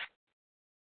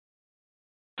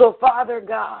 So, Father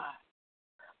God,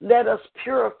 let us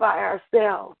purify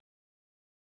ourselves.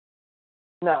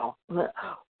 No.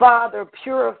 Father,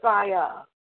 purify us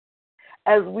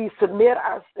as we submit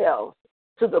ourselves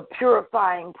to the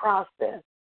purifying process.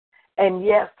 And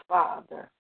yes, Father,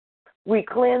 we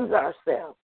cleanse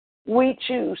ourselves. We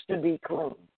choose to be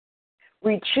clean.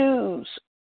 We choose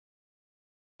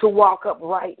to walk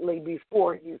uprightly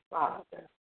before you, Father.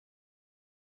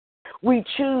 We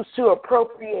choose to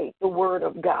appropriate the word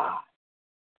of God.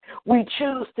 We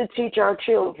choose to teach our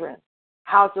children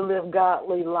how to live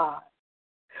godly lives.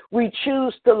 We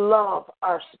choose to love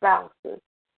our spouses.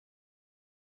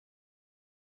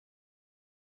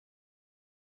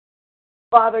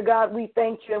 Father God, we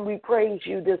thank you and we praise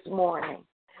you this morning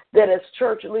that as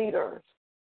church leaders,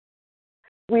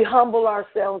 we humble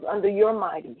ourselves under your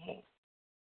mighty hand.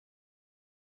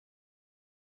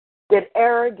 That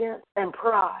arrogance and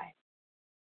pride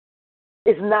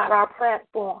is not our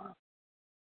platform.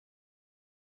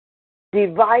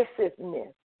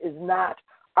 Divisiveness is not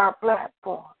our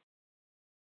platform.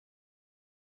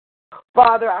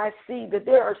 Father, I see that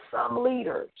there are some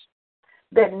leaders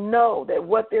that know that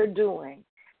what they're doing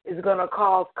is going to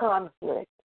cause conflict.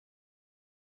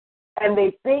 And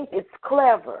they think it's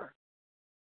clever,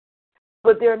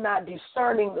 but they're not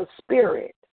discerning the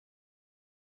spirit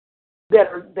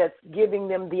that's giving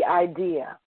them the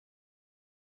idea.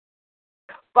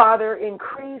 Father,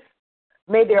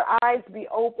 may their eyes be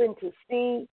open to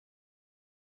see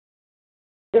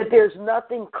that there's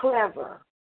nothing clever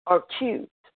or cute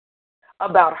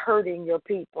about hurting your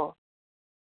people.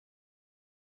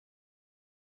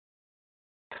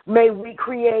 May we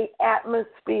create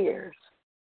atmospheres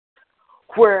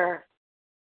where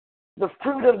the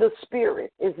fruit of the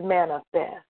Spirit is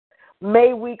manifest.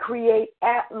 May we create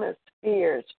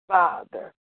atmospheres,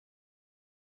 Father,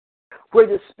 where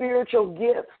the spiritual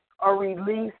gifts are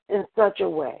released in such a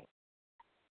way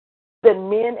that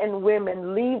men and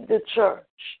women leave the church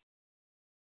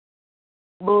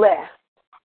blessed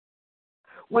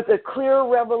with a clear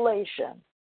revelation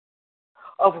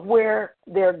of where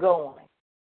they're going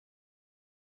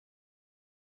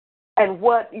and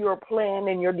what your plan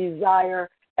and your desire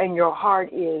and your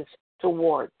heart is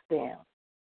towards them.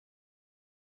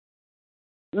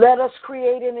 Let us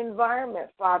create an environment,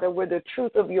 Father, where the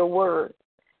truth of your word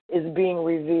is being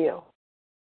revealed.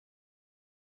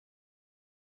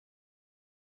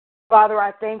 Father,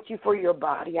 I thank you for your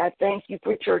body. I thank you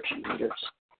for church leaders.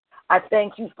 I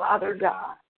thank you, Father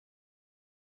God,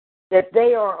 that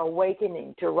they are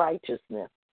awakening to righteousness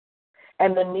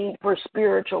and the need for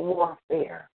spiritual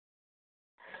warfare.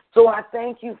 So I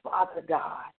thank you, Father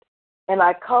God, and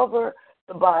I cover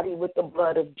the body with the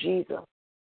blood of Jesus.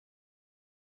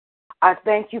 I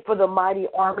thank you for the mighty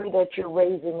army that you're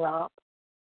raising up.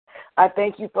 I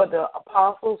thank you for the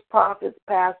apostles, prophets,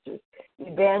 pastors,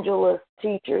 evangelists,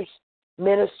 teachers,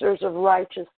 ministers of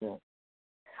righteousness.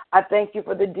 I thank you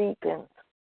for the deacons.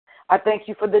 I thank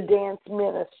you for the dance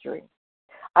ministry.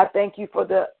 I thank you for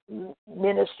the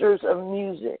ministers of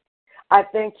music. I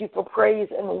thank you for praise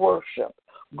and worship,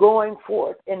 going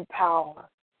forth in power,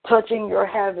 touching your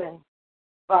heaven,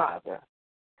 Father,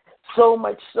 so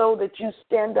much so that you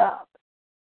stand up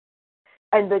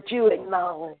and that you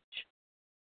acknowledge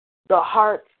the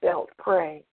heartfelt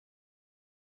praise.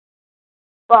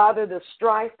 Father, the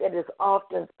strife that is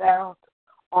often found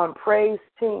on praise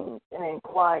teams and in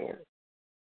choirs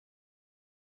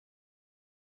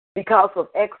because of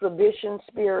exhibition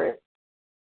spirit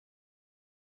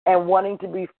and wanting to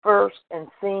be first and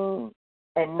seen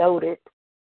and noted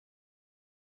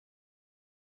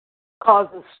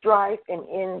causes strife and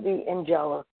envy and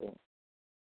jealousy.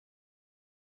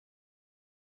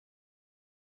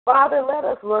 Father, let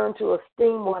us learn to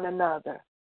esteem one another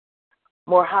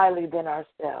more highly than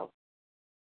ourselves.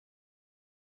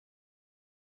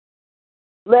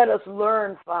 Let us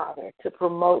learn, Father, to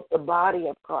promote the body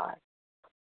of Christ,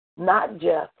 not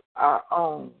just our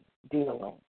own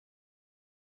dealing.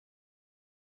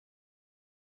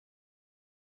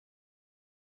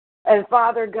 And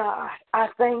Father God, I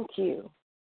thank you.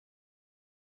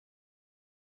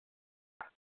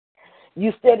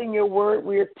 You said in your word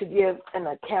we are to give an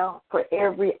account for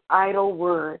every idle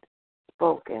word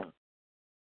spoken.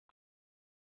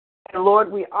 And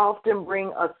Lord, we often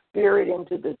bring a spirit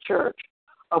into the church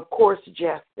of coarse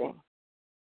jesting.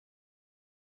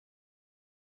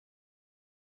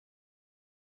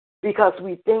 Because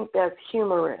we think that's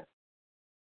humorous.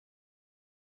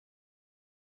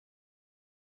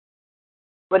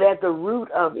 But at the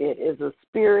root of it is a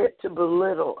spirit to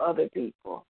belittle other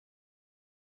people.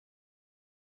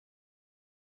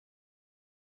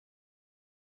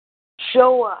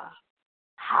 Show us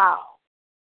how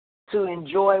to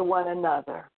enjoy one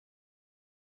another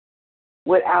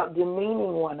without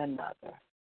demeaning one another.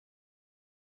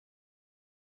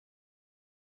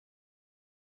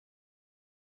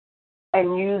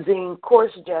 And using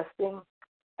coarse jesting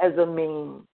as a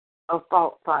means of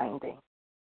fault finding.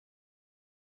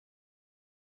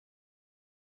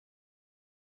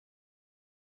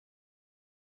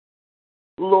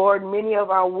 Lord, many of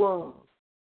our wounds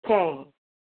came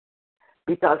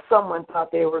because someone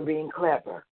thought they were being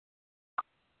clever.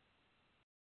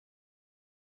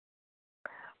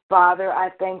 Father, I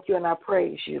thank you and I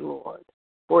praise you, Lord,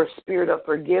 for a spirit of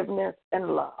forgiveness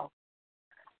and love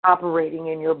operating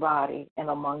in your body and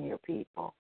among your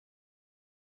people.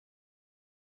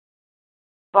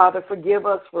 Father, forgive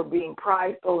us for being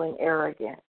prideful and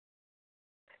arrogant,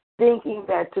 thinking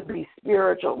that to be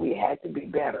spiritual we had to be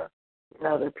better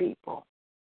than other people.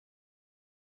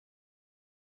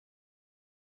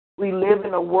 We live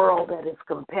in a world that is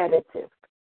competitive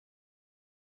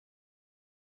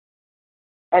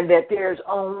and that there's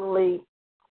only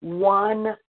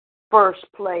one first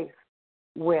place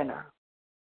winner.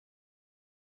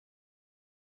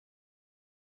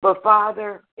 But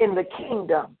Father, in the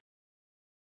kingdom,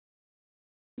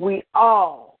 we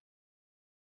all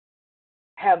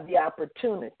have the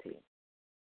opportunity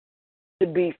to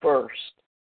be first.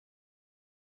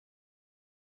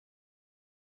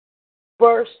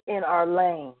 First in our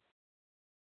lane.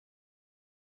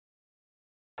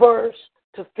 First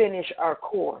to finish our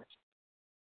course.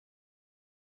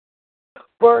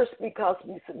 First because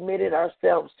we submitted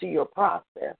ourselves to your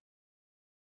process.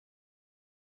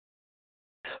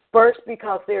 First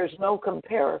because there's no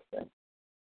comparison.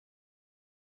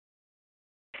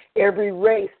 Every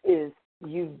race is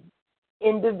you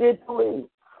individually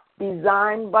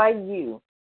designed by you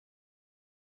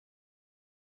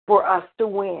for us to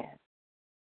win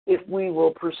if we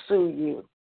will pursue you.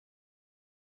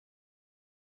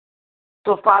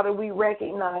 So, Father, we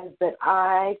recognize that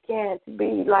I can't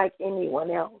be like anyone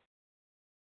else.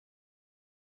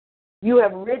 You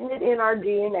have written it in our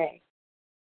DNA.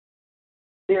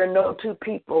 There are no two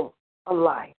people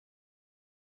alike.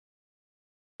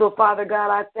 So, Father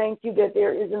God, I thank you that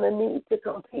there isn't a need to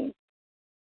compete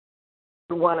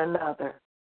with one another.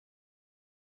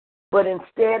 But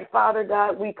instead, Father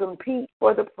God, we compete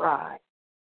for the prize,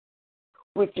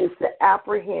 which is to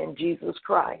apprehend Jesus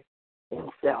Christ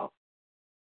himself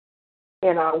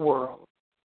in our world.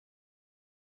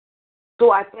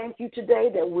 So I thank you today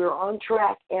that we're on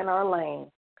track in our lane,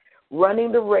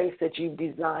 running the race that you've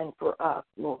designed for us,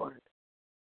 Lord.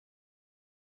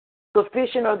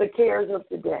 Sufficient are the cares of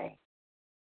today.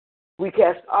 We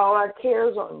cast all our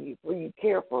cares on you, for you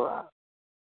care for us.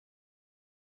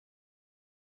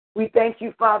 We thank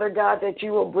you, Father God, that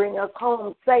you will bring us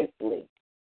home safely.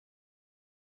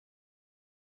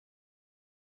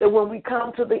 That when we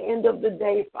come to the end of the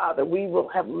day, Father, we will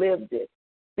have lived it,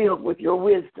 filled with your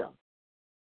wisdom.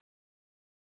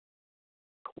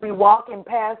 We walk in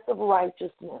paths of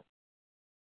righteousness.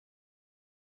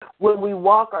 When we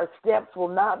walk, our steps will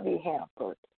not be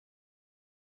hampered.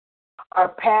 Our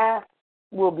path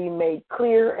will be made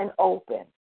clear and open.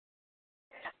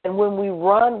 And when we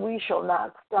run, we shall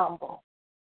not stumble.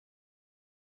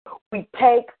 We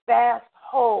take fast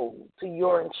hold to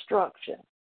your instruction,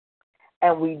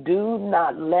 and we do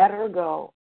not let her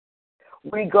go.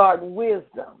 We guard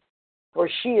wisdom, for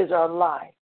she is our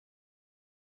life.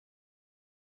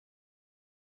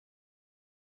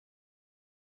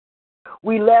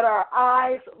 We let our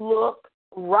eyes look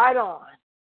right on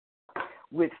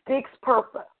with fixed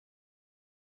purpose.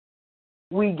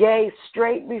 We gaze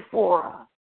straight before us.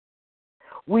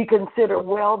 We consider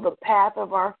well the path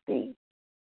of our feet,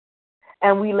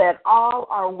 and we let all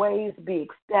our ways be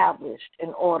established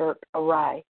and ordered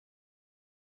aright.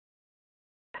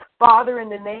 Father, in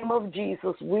the name of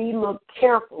Jesus, we look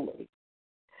carefully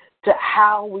to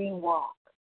how we walk.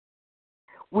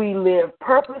 We live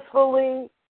purposefully,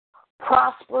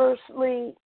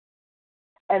 prosperously,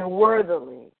 and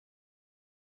worthily,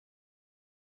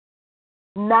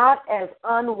 not as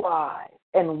unwise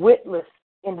and witless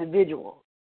individuals,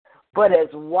 but as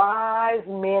wise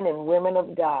men and women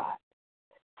of God,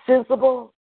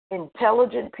 sensible,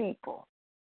 intelligent people.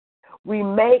 We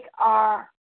make ourselves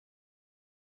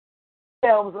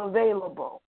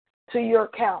available to your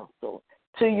counsel,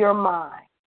 to your mind,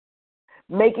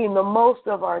 making the most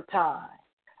of our time,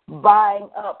 buying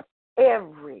up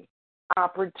every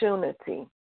opportunity.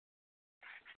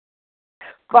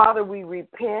 Father, we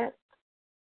repent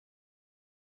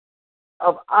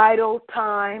of idle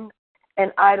time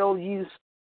and idle use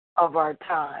of our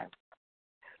time.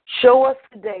 Show us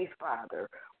today, Father.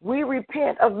 We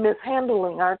repent of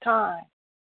mishandling our time.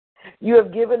 You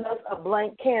have given us a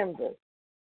blank canvas,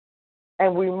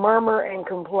 and we murmur and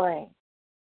complain.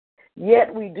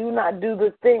 Yet we do not do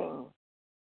the thing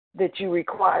that you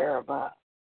require of us.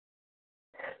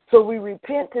 So we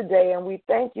repent today, and we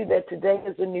thank you that today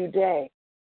is a new day.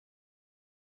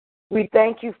 We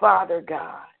thank you, Father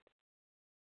God,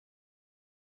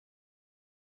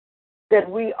 that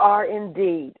we are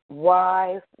indeed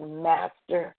wise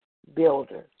master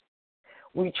builders.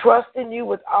 We trust in you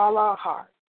with all our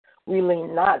heart. We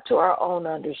lean not to our own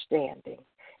understanding.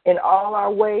 In all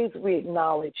our ways we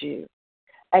acknowledge you,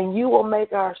 and you will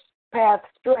make our path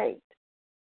straight.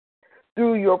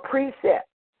 Through your precepts,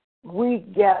 we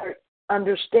gather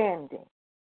understanding.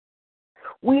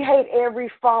 We hate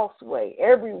every false way,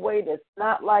 every way that's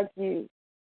not like you.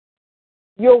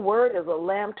 Your word is a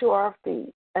lamp to our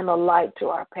feet and a light to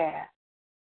our path.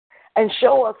 And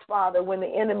show us, Father, when the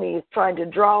enemy is trying to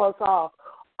draw us off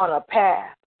on a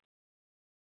path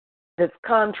that's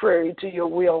contrary to your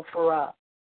will for us.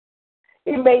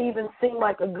 It may even seem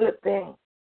like a good thing,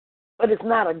 but it's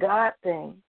not a God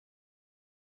thing,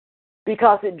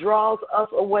 because it draws us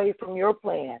away from your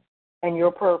plan and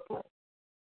your purpose.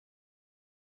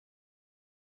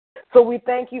 So we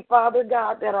thank you, Father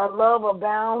God, that our love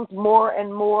abounds more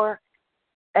and more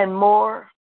and more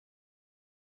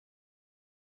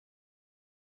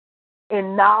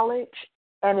in knowledge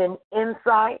and in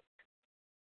insight,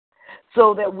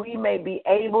 so that we may be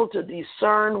able to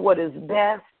discern what is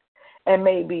best and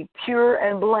may be pure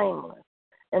and blameless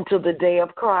until the day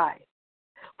of Christ,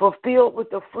 filled with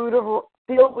the fruit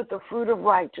of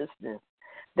righteousness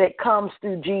that comes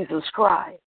through Jesus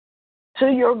Christ,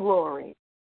 to your glory,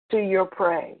 to your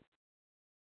praise.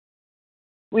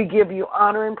 We give you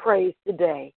honor and praise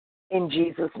today in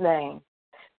Jesus' name.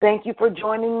 Thank you for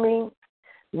joining me.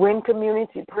 Win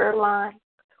Community Prayer Line.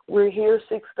 We're here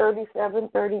 6:30,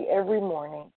 7:30 every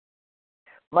morning,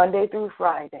 Monday through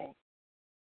Friday.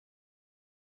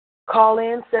 Call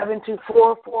in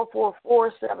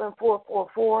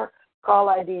 724-444-7444. Call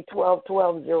ID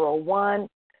 121201.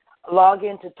 Log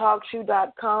into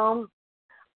TalkShoe.com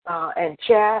and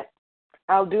chat.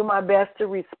 I'll do my best to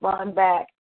respond back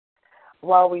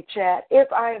while we chat.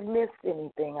 If I have missed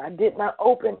anything, I did not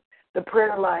open the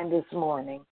prayer line this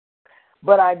morning,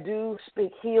 but I do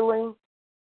speak healing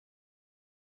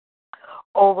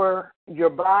over your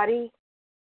body.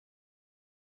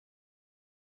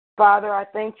 Father, I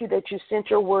thank you that you sent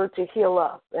your word to heal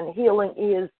us, and healing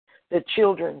is the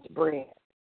children's bread.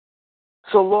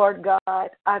 So, Lord God,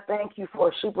 I thank you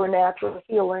for supernatural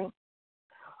healing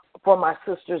for my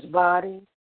sister's body,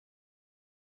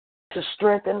 to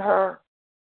strengthen her.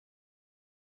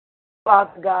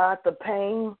 Father God, the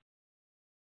pain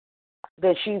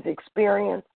that she's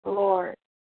experienced, Lord,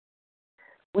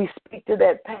 we speak to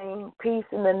that pain, peace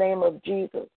in the name of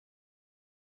Jesus.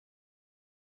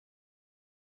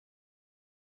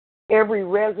 Every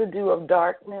residue of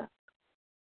darkness,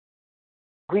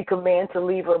 we command to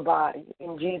leave her body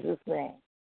in Jesus' name,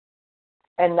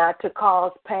 and not to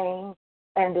cause pain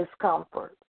and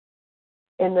discomfort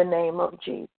in the name of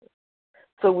Jesus.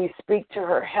 So we speak to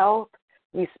her health,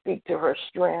 we speak to her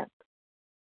strength,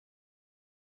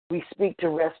 we speak to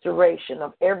restoration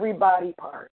of every body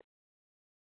part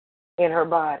in her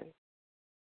body.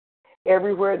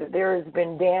 Everywhere that there has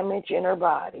been damage in her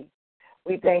body,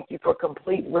 we thank you for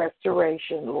complete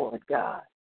restoration, Lord God,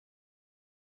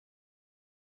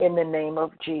 in the name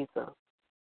of Jesus.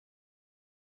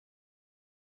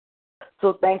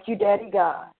 So thank you, Daddy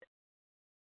God.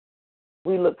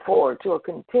 We look forward to a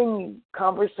continued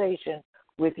conversation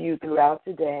with you throughout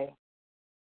the day,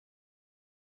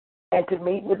 and to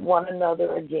meet with one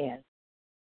another again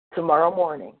tomorrow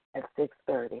morning at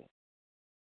 6:30.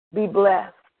 Be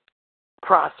blessed,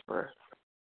 prosperous,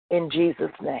 in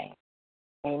Jesus' name.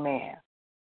 Amen.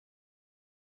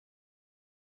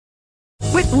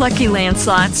 With Lucky Land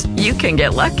Slots, you can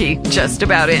get lucky just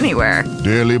about anywhere.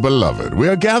 Dearly beloved, we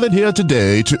are gathered here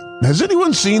today to... Has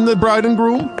anyone seen the bride and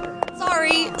groom?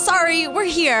 Sorry, we're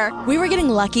here. We were getting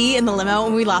lucky in the limo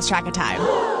and we lost track of time.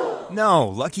 No,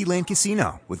 Lucky Land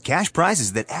Casino, with cash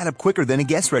prizes that add up quicker than a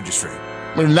guest registry.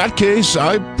 In that case,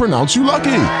 I pronounce you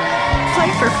lucky.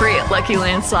 Play for free at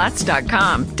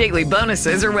LuckyLandSlots.com. Daily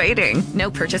bonuses are waiting. No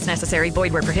purchase necessary.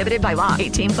 Void where prohibited by law.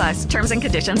 18+. Terms and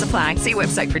conditions apply. See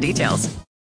website for details.